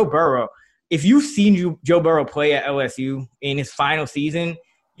 And then Joe Burrow, if you've seen Joe Burrow play at LSU in his final season,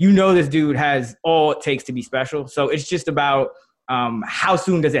 this dude has all it takes to be special. So it's just about how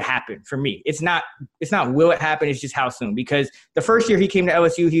soon does it happen for me? It's not will it happen, it's just how soon. Because the first year he came to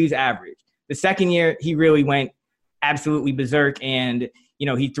LSU, he was average. The second year, he really went absolutely berserk and,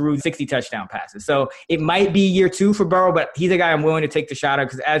 he threw 60 touchdown passes. So it might be year 2 for Burrow, but he's a guy I'm willing to take the shot at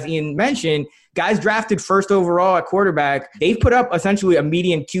because, as Ian mentioned, guys drafted first overall at quarterback, they've put up essentially a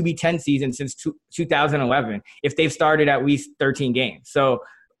median QB 10 season since 2011 if they've started at least 13 games. So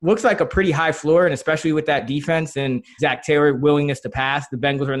looks like a pretty high floor, and especially with that defense and Zach Taylor willingness to pass. The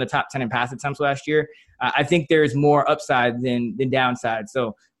Bengals were in the top 10 in pass attempts last year. I think there's more upside than downside.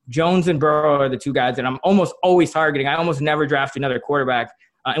 So Jones and Burrow are the two guys that I'm almost always targeting. I almost never draft another quarterback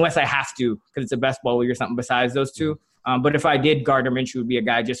unless I have to because it's a best ball league or something besides those two. But if I did, Gardner Minshew would be a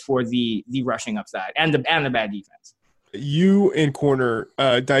guy just for the rushing upside and the bad defense. You and Corner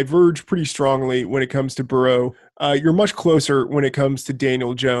diverge pretty strongly when it comes to Burrow. You're much closer when it comes to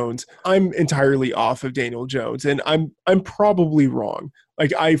Daniel Jones. I'm entirely off of Daniel Jones, and I'm probably wrong.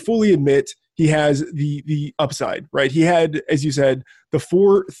 Like, I fully admit he has the upside, right? He had, as you said, the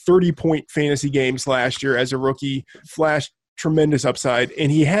 4 30-point fantasy games last year as a rookie, flashed tremendous upside,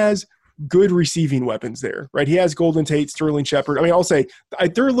 and he has good receiving weapons there, right? He has Golden Tate, Sterling Shepard. I mean, I'll say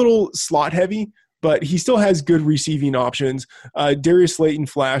they're a little slot heavy, but he still has good receiving options. Darius Slayton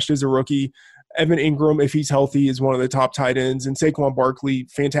flashed as a rookie. Evan Ingram, if he's healthy, is one of the top tight ends. And Saquon Barkley,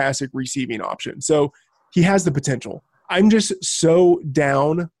 fantastic receiving option. So he has the potential. I'm just so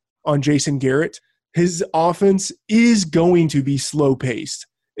down on Jason Garrett. His offense is going to be slow-paced.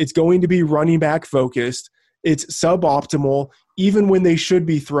 It's going to be running back focused. It's suboptimal. Even when they should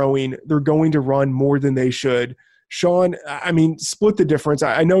be throwing, they're going to run more than they should. Sean, I mean, split the difference.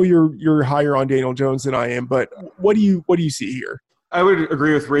 I know you're higher on Daniel Jones than I am, but what do you see here? I would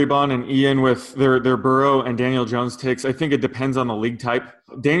agree with Raybon and Ian with their Burrow and Daniel Jones takes. I think it depends on the league type.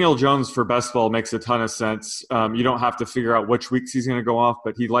 Daniel Jones for best ball makes a ton of sense. You don't have to figure out which weeks he's going to go off,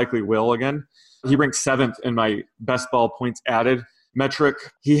 but he likely will again. He ranks 7th in my best ball points added metric.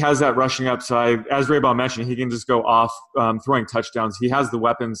 He has that rushing upside. As Raybon mentioned, he can just go off throwing touchdowns. He has the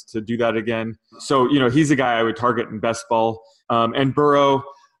weapons to do that again. So, he's a guy I would target in best ball. And Burrow,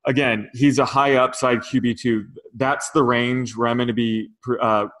 again, he's a high upside QB2. That's the range where I'm going to be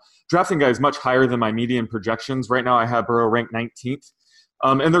drafting guys much higher than my median projections. Right now I have Burrow ranked 19th.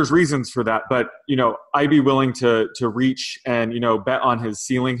 And there's reasons for that. But, I'd be willing to reach and, bet on his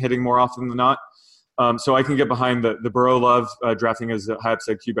ceiling hitting more often than not. So I can get behind the Burrow love, drafting as a high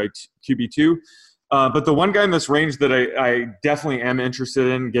upside QB2. But the one guy in this range that I definitely am interested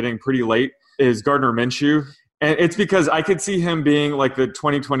in getting pretty late is Gardner Minshew. And it's because I could see him being like the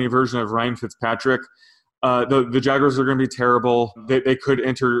 2020 version of Ryan Fitzpatrick. The Jaguars are going to be terrible. They could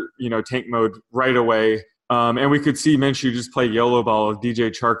enter, tank mode right away. And we could see Minshew just play YOLO ball with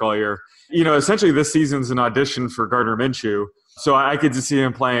DJ Chark all year. Essentially this season's an audition for Gardner Minshew. So I could just see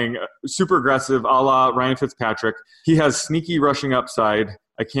him playing super aggressive a la Ryan Fitzpatrick. He has sneaky rushing upside.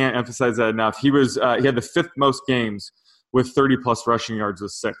 I can't emphasize that enough. He had the 5th most games with 30-plus rushing yards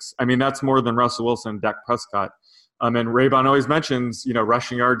with 6. I mean, that's more than Russell Wilson and Dak Prescott. And Raybon always mentions,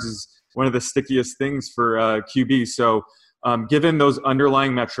 rushing yards is one of the stickiest things for QB. So given those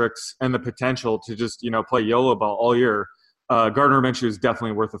underlying metrics and the potential to just, play YOLO ball all year, Gardner Minshew is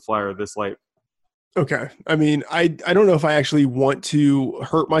definitely worth a flyer this late. Okay. I mean, I don't know if I actually want to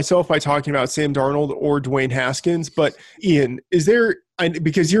hurt myself by talking about Sam Darnold or Dwayne Haskins, but Ian,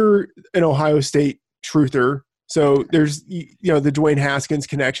 because you're an Ohio State truther, so there's, the Dwayne Haskins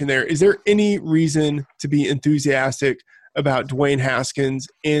connection there. Is there any reason to be enthusiastic about Dwayne Haskins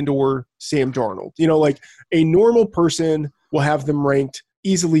and or Sam Darnold? Like a normal person will have them ranked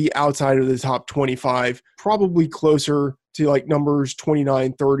easily outside of the top 25, probably closer to like numbers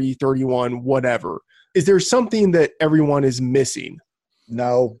 29, 30, 31, whatever. Is there something that everyone is missing?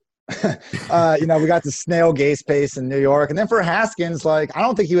 No. We got the snail gaze pace in New York. And then for Haskins, I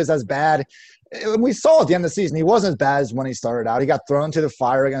don't think he was as bad. We saw at the end of the season, he wasn't as bad as when he started out. He got thrown to the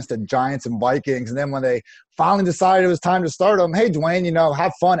fire against the Giants and Vikings. And then when they finally decided it was time to start him, hey, Dwayne,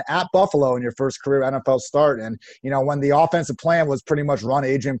 have fun at Buffalo in your first career NFL start. And, when the offensive plan was pretty much run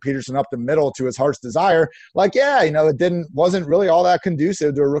Adrian Peterson up the middle to his heart's desire, it wasn't really all that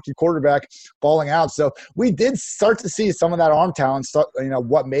conducive to a rookie quarterback balling out. So we did start to see some of that arm talent,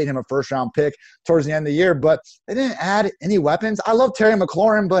 what made him a first-round pick towards the end of the year. But they didn't add any weapons. I love Terry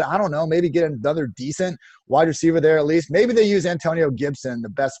McLaurin, but I don't know, maybe get another decent wide receiver there at least. Maybe they use Antonio Gibson the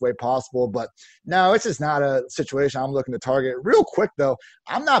best way possible, but no, it's just not a situation I'm looking to target. Real quick, though,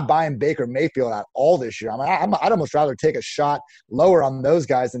 I'm not buying Baker Mayfield at all this year. I'd almost rather take a shot lower on those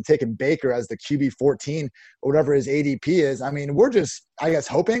guys than taking Baker as the QB 14 or whatever his ADP is. I mean, we're just,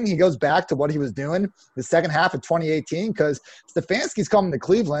 hoping he goes back to what he was doing the second half of 2018 because Stefanski's coming to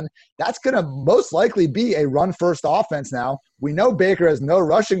Cleveland. That's going to most likely be a run-first offense now. We know Baker has no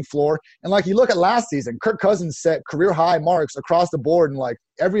rushing floor. And you look at last season, Kirk Cousins set career-high marks across the board in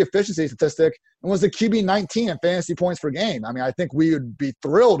every efficiency statistic and was the QB 19 in fantasy points per game. I mean, I think we would be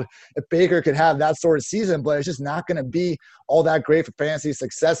thrilled if Baker could have that sort of season, but it's just not going to be all that great for fantasy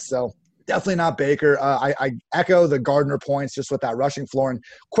success. So definitely not Baker. I echo the Gardner points just with that rushing floor. And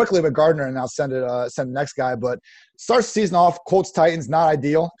quickly with Gardner, and I'll send the next guy. But starts the season off, Colts, Titans, not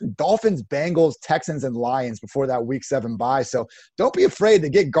ideal. Dolphins, Bengals, Texans, and Lions before that Week 7 bye. So don't be afraid to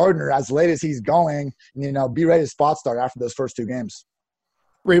get Gardner as late as he's going and, be ready to spot start after those first 2 games.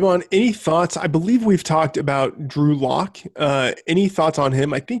 Raybon, any thoughts? I believe we've talked about Drew Lock. Any thoughts on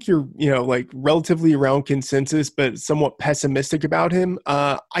him? I think you're, relatively around consensus, but somewhat pessimistic about him.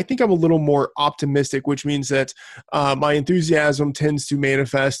 I think I'm a little more optimistic, which means that my enthusiasm tends to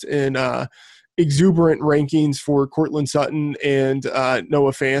manifest in exuberant rankings for Cortland Sutton and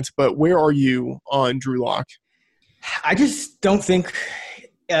Noah Fant. But where are you on Drew Lock? I just don't think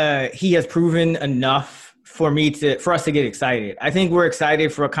he has proven enough for us to get excited. I think we're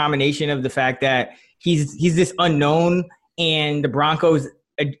excited for a combination of the fact that he's this unknown, and the Broncos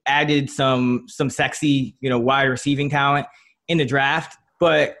added some sexy, wide receiving talent in the draft.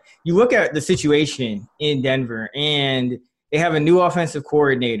 But you look at the situation in Denver, and they have a new offensive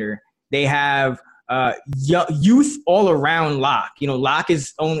coordinator. They have youth all around Locke. Locke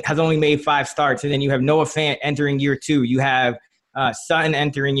has only made 5 starts, and then you have Noah Fant entering year 2. You have Sutton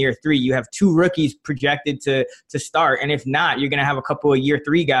entering year 3. You have 2 rookies projected to start. And if not, you're going to have a couple of year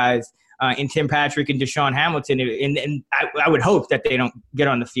 3 guys in Tim Patrick and Deshaun Hamilton. And I would hope that they don't get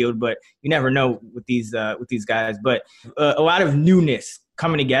on the field, but you never know with these guys. But a lot of newness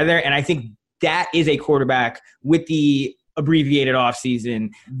coming together. And I think that is a quarterback with the abbreviated offseason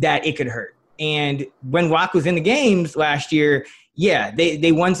that it could hurt. And when Watt was in the games last year,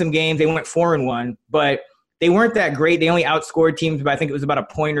 they won some games. They went 4-1, but they weren't that great. They only outscored teams by, I think it was about a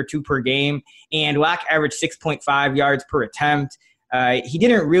point or 2 per game. And Locke averaged 6.5 yards per attempt. He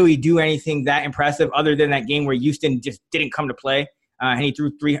didn't really do anything that impressive other than that game where Houston just didn't come to play. And he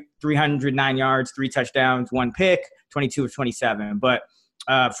threw 309 yards, 3 touchdowns, 1 pick, 22 of 27. But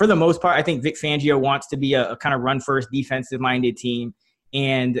for the most part, I think Vic Fangio wants to be a kind of run-first, defensive-minded team.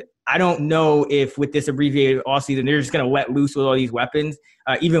 And I don't know if with this abbreviated offseason, they're just going to let loose with all these weapons,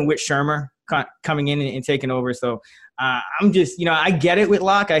 even with Shermer coming in and taking over. So I'm just, I get it with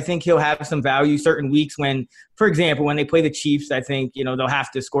Locke. I think he'll have some value certain weeks when, for example, when they play the Chiefs, I think, they'll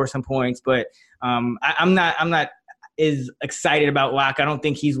have to score some points. But I'm not as excited about Locke. I don't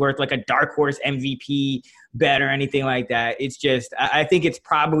think he's worth like a dark horse MVP bet or anything like that. It's just, I think it's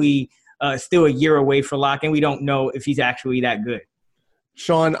probably still a year away for Locke, and we don't know if he's actually that good.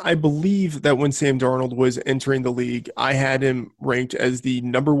 Sean, I believe that when Sam Darnold was entering the league, I had him ranked as the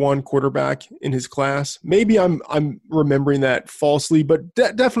number one quarterback in his class. Maybe I'm remembering that falsely, but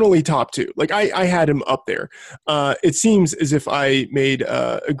definitely top two. Like I had him up there. It seems as if I made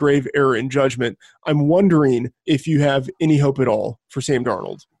a grave error in judgment. I'm wondering if you have any hope at all for Sam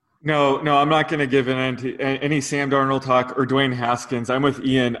Darnold. No, I'm not going to give any Sam Darnold talk or Dwayne Haskins. I'm with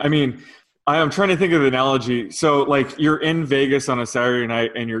Ian. I mean, I'm trying to think of the analogy. So, like, you're in Vegas on a Saturday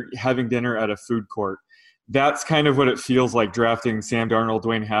night and you're having dinner at a food court. That's kind of what it feels like drafting Sam Darnold,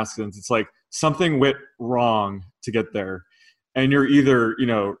 Dwayne Haskins. It's like something went wrong to get there. And you're either,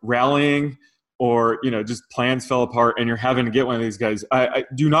 rallying or, just plans fell apart and you're having to get one of these guys. I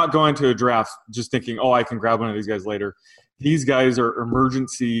do not go into a draft just thinking, I can grab one of these guys later. These guys are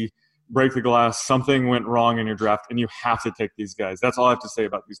emergency, break the glass, something went wrong in your draft, and you have to take these guys. That's all I have to say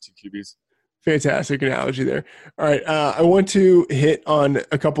about these two QBs. Fantastic analogy there. All right. I want to hit on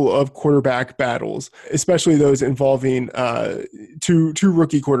a couple of quarterback battles, especially those involving two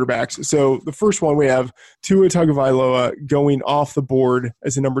rookie quarterbacks. So the first one, we have Tua Tagovailoa going off the board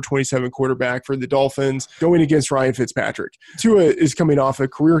as the number 27 quarterback for the Dolphins, going against Ryan Fitzpatrick. Tua is coming off a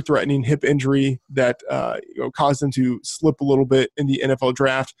career-threatening hip injury that caused him to slip a little bit in the NFL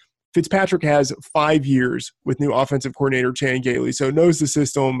draft. Fitzpatrick has 5 years with new offensive coordinator Chan Gailey, so knows the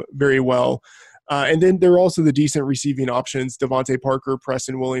system very well. And then there are also the decent receiving options, Devontae Parker,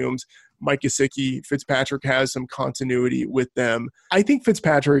 Preston Williams, Mike Gesicki. Fitzpatrick has some continuity with them. I think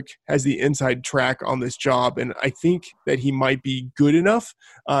Fitzpatrick has the inside track on this job, and I think that he might be good enough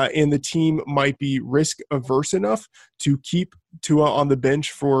and the team might be risk-averse enough to keep Tua on the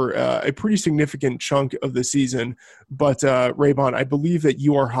bench for a pretty significant chunk of the season. But Raybon, I believe that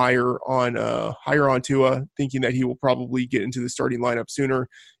you are higher on Tua, thinking that he will probably get into the starting lineup sooner.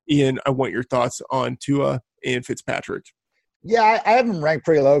 Ian, I want your thoughts on Tua and Fitzpatrick. Yeah, I have him ranked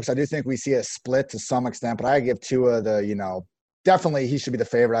pretty low because I do think we see a split to some extent, but I give Tua definitely he should be the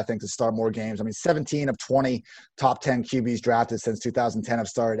favorite, I think, to start more games. I mean, 17 of 20 top 10 QBs drafted since 2010 have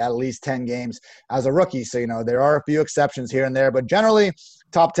started at least 10 games as a rookie. So, there are a few exceptions here and there, but generally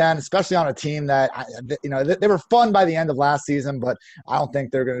top 10, especially on a team that, they were fun by the end of last season, but I don't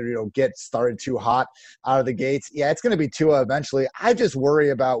think they're going to, get started too hot out of the gates. Yeah, it's going to be Tua eventually. I just worry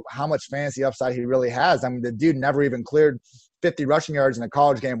about how much fantasy upside he really has. I mean, the dude never even cleared 50 rushing yards in a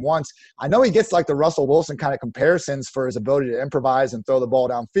college game once. I know he gets like the Russell Wilson kind of comparisons for his ability to improvise and throw the ball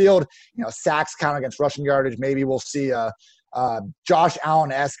downfield. Sacks count against rushing yardage. Maybe we'll see a Josh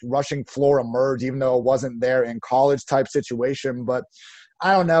Allen-esque rushing floor emerge, even though it wasn't there in college type situation. But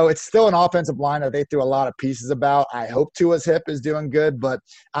I don't know. It's still an offensive line that they threw a lot of pieces about. I hope Tua's hip is doing good, but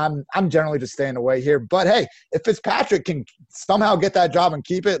I'm generally just staying away here. But, hey, if Fitzpatrick can somehow get that job and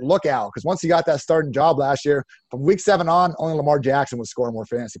keep it, look out. Because once he got that starting job last year, from week 7 on, only Lamar Jackson was scoring more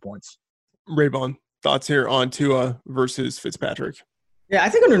fantasy points. Raybon, thoughts here on Tua versus Fitzpatrick? Yeah, I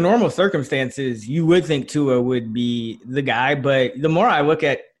think under normal circumstances, you would think Tua would be the guy. But the more I look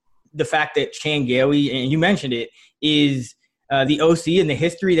at the fact that Chan Gailey, and you mentioned it, is the OC and the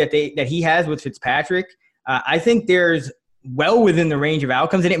history that he has with Fitzpatrick, I think there's well within the range of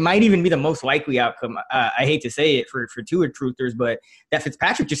outcomes, and it might even be the most likely outcome. I hate to say it for Tua truthers, but that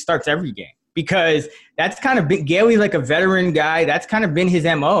Fitzpatrick just starts every game because that's kind of been Gailey's like a veteran guy. That's kind of been his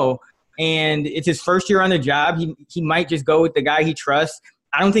MO, and it's his first year on the job. He might just go with the guy he trusts.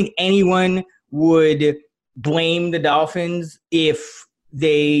 I don't think anyone would blame the Dolphins if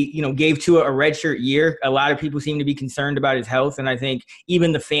they, gave Tua a redshirt year. A lot of people seem to be concerned about his health, and I think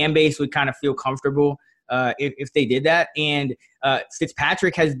even the fan base would kind of feel comfortable if they did that. And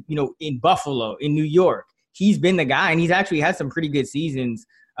Fitzpatrick has, in Buffalo, in New York, he's been the guy, and he's actually had some pretty good seasons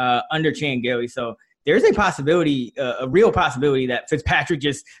under Chan Gailey. So there's a possibility, a real possibility that Fitzpatrick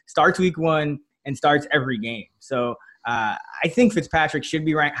just starts week 1 and starts every game. So I think Fitzpatrick should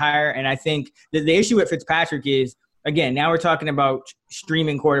be ranked higher, and I think the issue with Fitzpatrick is, again, now we're talking about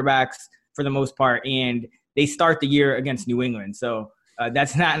streaming quarterbacks for the most part, and they start the year against New England. So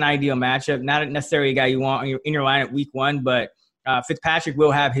that's not an ideal matchup, not necessarily a guy you want in your lineup week 1, but Fitzpatrick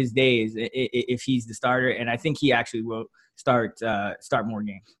will have his days if he's the starter, and I think he actually will start more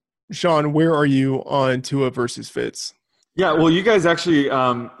games. Sean, where are you on Tua versus Fitz? Yeah, well, you guys actually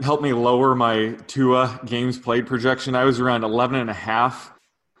helped me lower my Tua games played projection. I was around 11.5.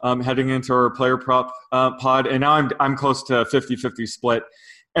 Heading into our player prop pod, and now I'm close to 50-50 split.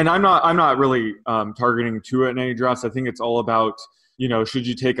 And I'm not really targeting Tua in any drafts. I think it's all about, should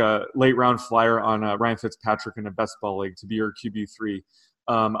you take a late round flyer on Ryan Fitzpatrick in a best ball league to be your QB3?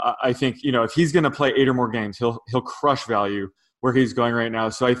 I think, if he's going to play 8 or more games, he'll crush value where he's going right now.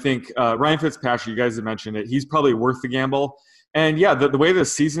 So I think Ryan Fitzpatrick, you guys have mentioned it, he's probably worth the gamble. And yeah, the way the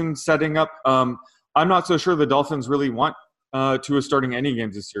season's setting up, I'm not so sure the Dolphins really want Tua starting any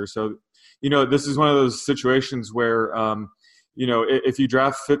games this year. So, this is one of those situations where, if you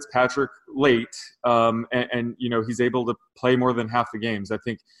draft Fitzpatrick late and he's able to play more than half the games, I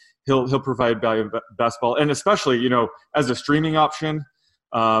think he'll provide value best ball. And especially, as a streaming option,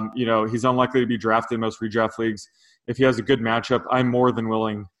 he's unlikely to be drafted in most redraft leagues. If he has a good matchup, I'm more than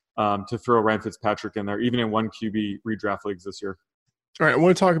willing to throw Ryan Fitzpatrick in there, even in 1 QB redraft leagues this year. All right, I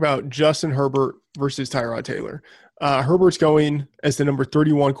want to talk about Justin Herbert versus Tyrod Taylor. Herbert's going as the number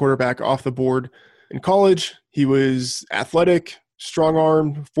 31 quarterback off the board. In college, he was athletic,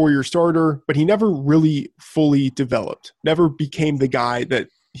 strong-armed, 4-year starter, but he never really fully developed, never became the guy that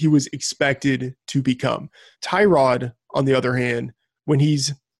he was expected to become. Tyrod, on the other hand, when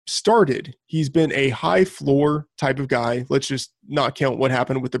he's started, he's been a high floor type of guy. Let's just not count what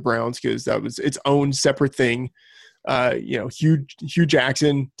happened with the Browns because that was its own separate thing. Hugh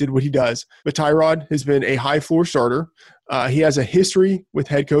Jackson did what he does, but Tyrod has been a high floor starter. He has a history with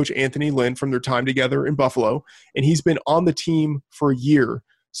head coach Anthony Lynn from their time together in Buffalo, and he's been on the team for a year.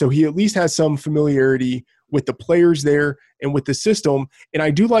 So he at least has some familiarity with the players there and with the system. And I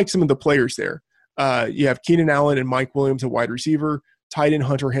do like some of the players there. You have Keenan Allen and Mike Williams, a wide receiver, tight end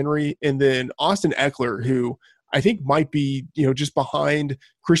Hunter Henry, and then Austin Eckler, who I think might be, just behind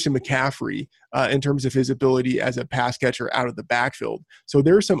Christian McCaffrey in terms of his ability as a pass catcher out of the backfield. So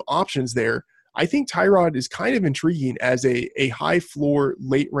there are some options there. I think Tyrod is kind of intriguing as a high floor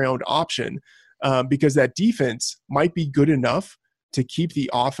late round option because that defense might be good enough to keep the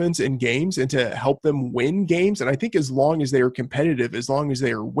offense in games and to help them win games. And I think as long as they are competitive, as long as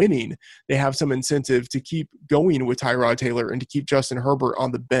they are winning, they have some incentive to keep going with Tyrod Taylor and to keep Justin Herbert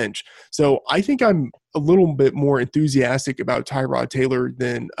on the bench. So I think I'm a little bit more enthusiastic about Tyrod Taylor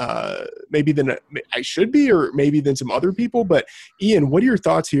than maybe than I should be, or maybe than some other people. But Ian, what are your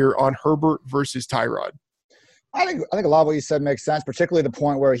thoughts here on Herbert versus Tyrod? I think a lot of what you said makes sense, particularly the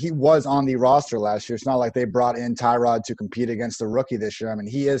point where he was on the roster last year. It's not like they brought in Tyrod to compete against the rookie this year. I mean,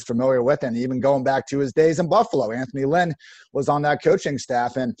 he is familiar with him, even going back to his days in Buffalo. Anthony Lynn was on that coaching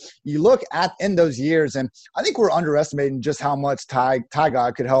staff. And you look at in those years, and I think we're underestimating just how much Ty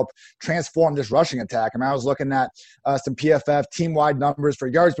God could help transform this rushing attack. I mean, I was looking at some PFF team-wide numbers for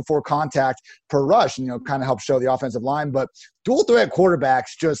yards before contact per rush, and, kind of help show the offensive line. But dual threat quarterbacks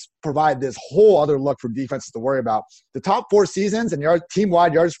just provide this whole other look for defenses to worry about. The top 4 seasons and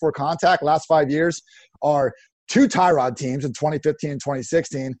team-wide yards before contact last 5 years are 2 Tyrod teams in 2015 and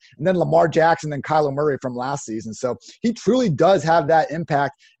 2016, and then Lamar Jackson and Kyler Murray from last season. So he truly does have that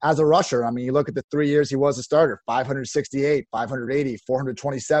impact as a rusher. I mean, you look at the 3 years he was a starter, 568, 580,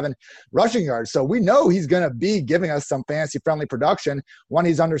 427 rushing yards. So we know he's going to be giving us some fantasy-friendly production when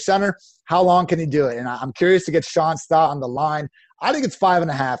he's under center. How long can he do it? And I'm curious to get Sean Stott on the line. I think it's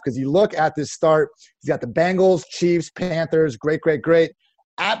 5.5 because you look at this start. He's got the Bengals, Chiefs, Panthers, great,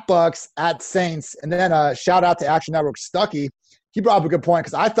 at Bucks, at Saints, and then shout out to Action Network Stuckey. He brought up a good point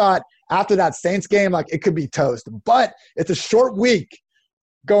because I thought after that Saints game, it could be toast. But it's a short week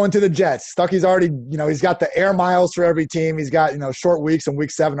going to the Jets. Stuckey's already, he's got the air miles for every team. He's got, short weeks, and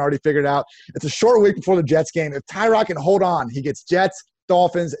week 7 already figured out. It's a short week before the Jets game. If Tyrod can hold on, he gets Jets,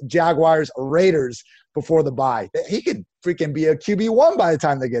 Dolphins, Jaguars, Raiders before the bye. He could freaking be a QB1 by the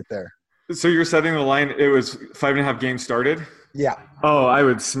time they get there. So you're setting the line. It was 5.5 games started? Yeah. Oh, I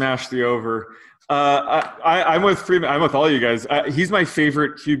would smash the over. I'm with Freeman. I'm with all you guys. He's my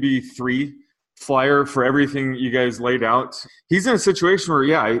favorite QB3 flyer for everything you guys laid out. He's in a situation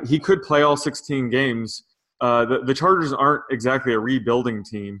where, he could play all 16 games. The Chargers aren't exactly a rebuilding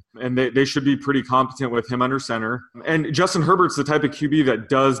team, and they should be pretty competent with him under center. And Justin Herbert's the type of QB that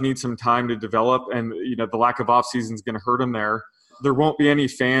does need some time to develop, and the lack of offseason is going to hurt him there. There won't be any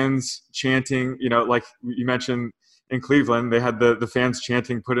fans chanting, like you mentioned in Cleveland, they had the fans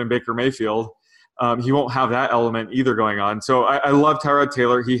chanting, "Put in Baker Mayfield." He won't have that element either going on. So I love Tyrod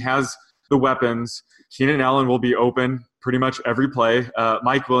Taylor. He has the weapons. Keenan Allen will be open pretty much every play.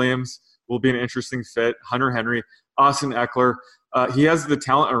 Mike Williams will be an interesting fit. Hunter Henry, Austin Eckler. He has the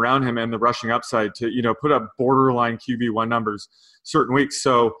talent around him and the rushing upside to, put up borderline QB1 numbers certain weeks.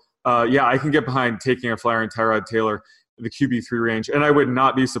 So, I can get behind taking a flyer in Tyrod Taylor, the QB3 range. And I would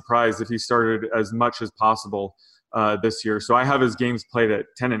not be surprised if he started as much as possible this year. So I have his games played at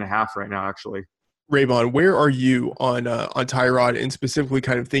 10.5 right now, actually. Raybon, where are you on Tyrod, and specifically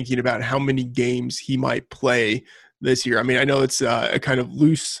kind of thinking about how many games he might play this year? I mean, I know it's a kind of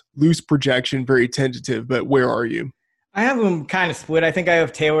loose projection, very tentative, but where are you? I have them kind of split. I think I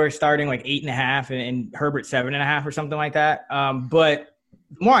have Taylor starting 8.5 and Herbert 7.5 or something like that. But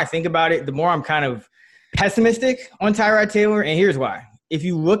the more I think about it, the more I'm kind of pessimistic on Tyrod Taylor, and here's why. If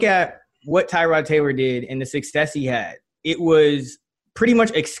you look at what Tyrod Taylor did and the success he had, it was pretty much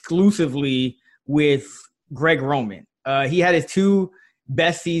exclusively with Greg Roman. He had his two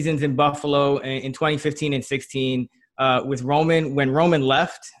best seasons in Buffalo in 2015 and 16 with Roman. When Roman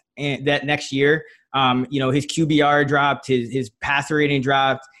left and that next year, his QBR dropped, his passer rating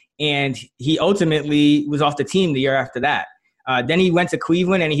dropped, and he ultimately was off the team the year after that. Then he went to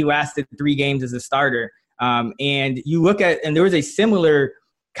Cleveland and he lasted 3 games as a starter. And you look at, and there was a similar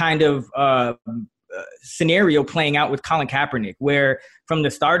kind of scenario playing out with Colin Kaepernick, where from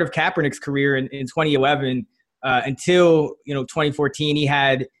the start of Kaepernick's career in 2011 until 2014, he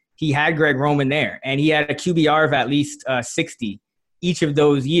had Greg Roman there, and he had a QBR of at least 60 each of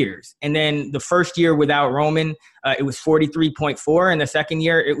those years. And then the first year without Roman, it was 43.4, and the second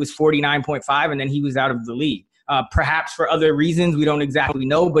year it was 49.5, and then he was out of the league. Perhaps for other reasons we don't exactly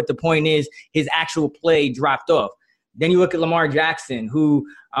know, but the point is his actual play dropped off. Then you look at Lamar Jackson, who,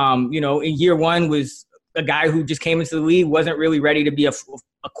 in year one was a guy who just came into the league, wasn't really ready to be a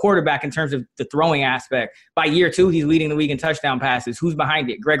quarterback in terms of the throwing aspect. By year 2, he's leading the league in touchdown passes. Who's behind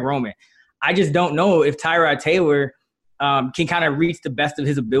it? Greg Roman. I just don't know if Tyrod Taylor can kind of reach the best of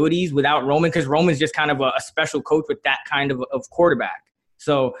his abilities without Roman, because Roman's just kind of a special coach with that kind of quarterback.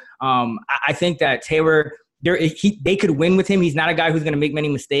 So I think that Taylor, they could win with him. He's not a guy who's going to make many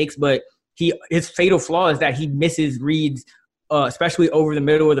mistakes, but his fatal flaw is that he misses reads, especially over the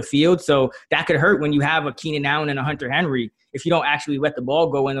middle of the field. So that could hurt when you have a Keenan Allen and a Hunter Henry if you don't actually let the ball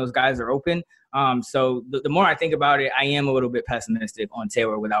go when those guys are open. So the more I think about it, I am a little bit pessimistic on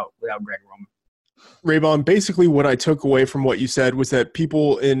Taylor without Greg Roman. Raybon, basically what I took away from what you said was that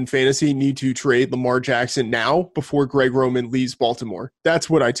people in fantasy need to trade Lamar Jackson now before Greg Roman leaves Baltimore. That's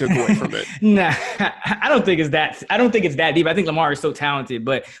what I took away from it. Nah, I don't think it's that deep. I think Lamar is so talented.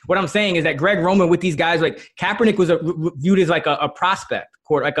 But what I'm saying is that Greg Roman with these guys, like Kaepernick was viewed as like a prospect,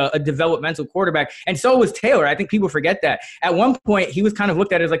 like a developmental quarterback. And so was Taylor. I think people forget that. At one point, he was kind of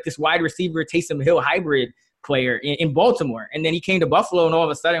looked at as like this wide receiver, Taysom Hill hybrid player in Baltimore. And then he came to Buffalo, and all of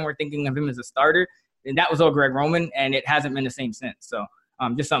a sudden we're thinking of him as a starter. And that was all Greg Roman, and it hasn't been the same since. So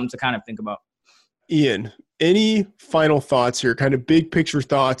just something to kind of think about. Ian, any final thoughts here, kind of big picture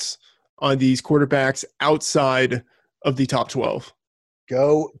thoughts on these quarterbacks outside of the top 12?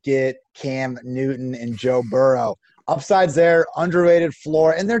 Go get Cam Newton and Joe Burrow. Upside's there, underrated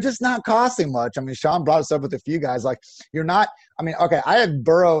floor, and they're just not costing much. I mean, Sean brought us up with a few guys. Like, you're not – I mean, okay, I have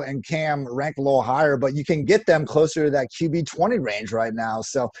Burrow and Cam ranked a little higher, but you can get them closer to that QB 20 range right now.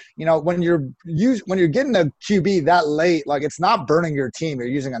 So, when you're getting a QB that late, like, it's not burning your team. You're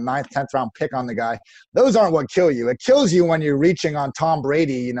using a 9th, 10th round pick on the guy. Those aren't what kill you. It kills you when you're reaching on Tom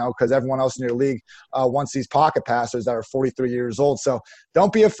Brady, because everyone else in your league wants these pocket passers that are 43 years old. So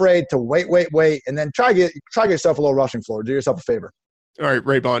don't be afraid to wait, and then try to get yourself a little rushing floor. Do yourself a favor. All right,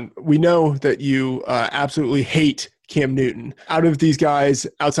 Raybon, we know that you absolutely hate Cam Newton. Out of these guys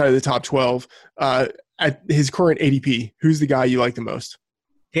outside of the top 12, at his current ADP, who's the guy you like the most?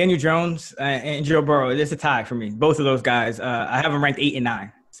 Daniel Jones and Joe Burrow. It's a tie for me. Both of those guys. I have them ranked 8 and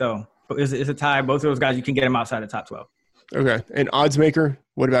 9. So it's a tie. Both of those guys, you can get them outside the top 12. Okay. And odds maker,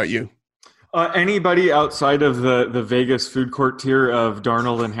 what about you? Anybody outside of the Vegas food court tier of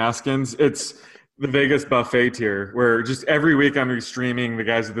Darnold and Haskins, it's the Vegas buffet tier, where just every week I'm streaming the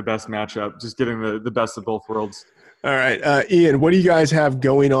guys with the best matchup, just getting the best of both worlds. All right. Ian, what do you guys have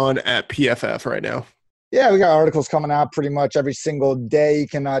going on at PFF right now? Yeah, we got articles coming out pretty much every single day. You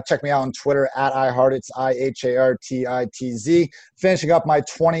can check me out on Twitter at iHartitz, IHARTITZ. Finishing up my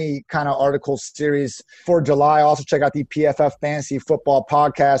 20 kind of article series for July. Also check out the PFF Fantasy Football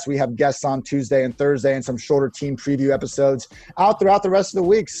Podcast. We have guests on Tuesday and Thursday and some shorter team preview episodes out throughout the rest of the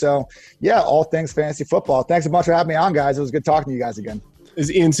week. So, yeah, all things fantasy football. Thanks a bunch for having me on, guys. It was good talking to you guys again. As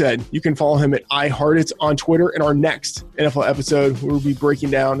Ian said, you can follow him at iHartitz on Twitter. In our next NFL episode, we'll be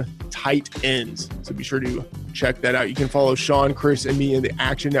breaking down tight ends. So be sure to check that out. You can follow Sean, Chris, and me in the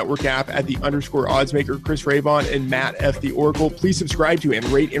Action Network app at the _oddsmaker, Chris Raybon, and Matt F. The Oracle. Please subscribe to and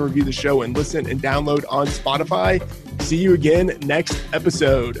rate and review the show, and listen and download on Spotify. See you again next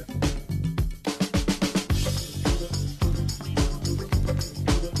episode.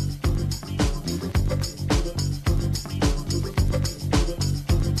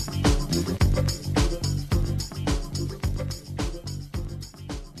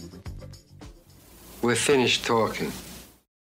 We're finished talking.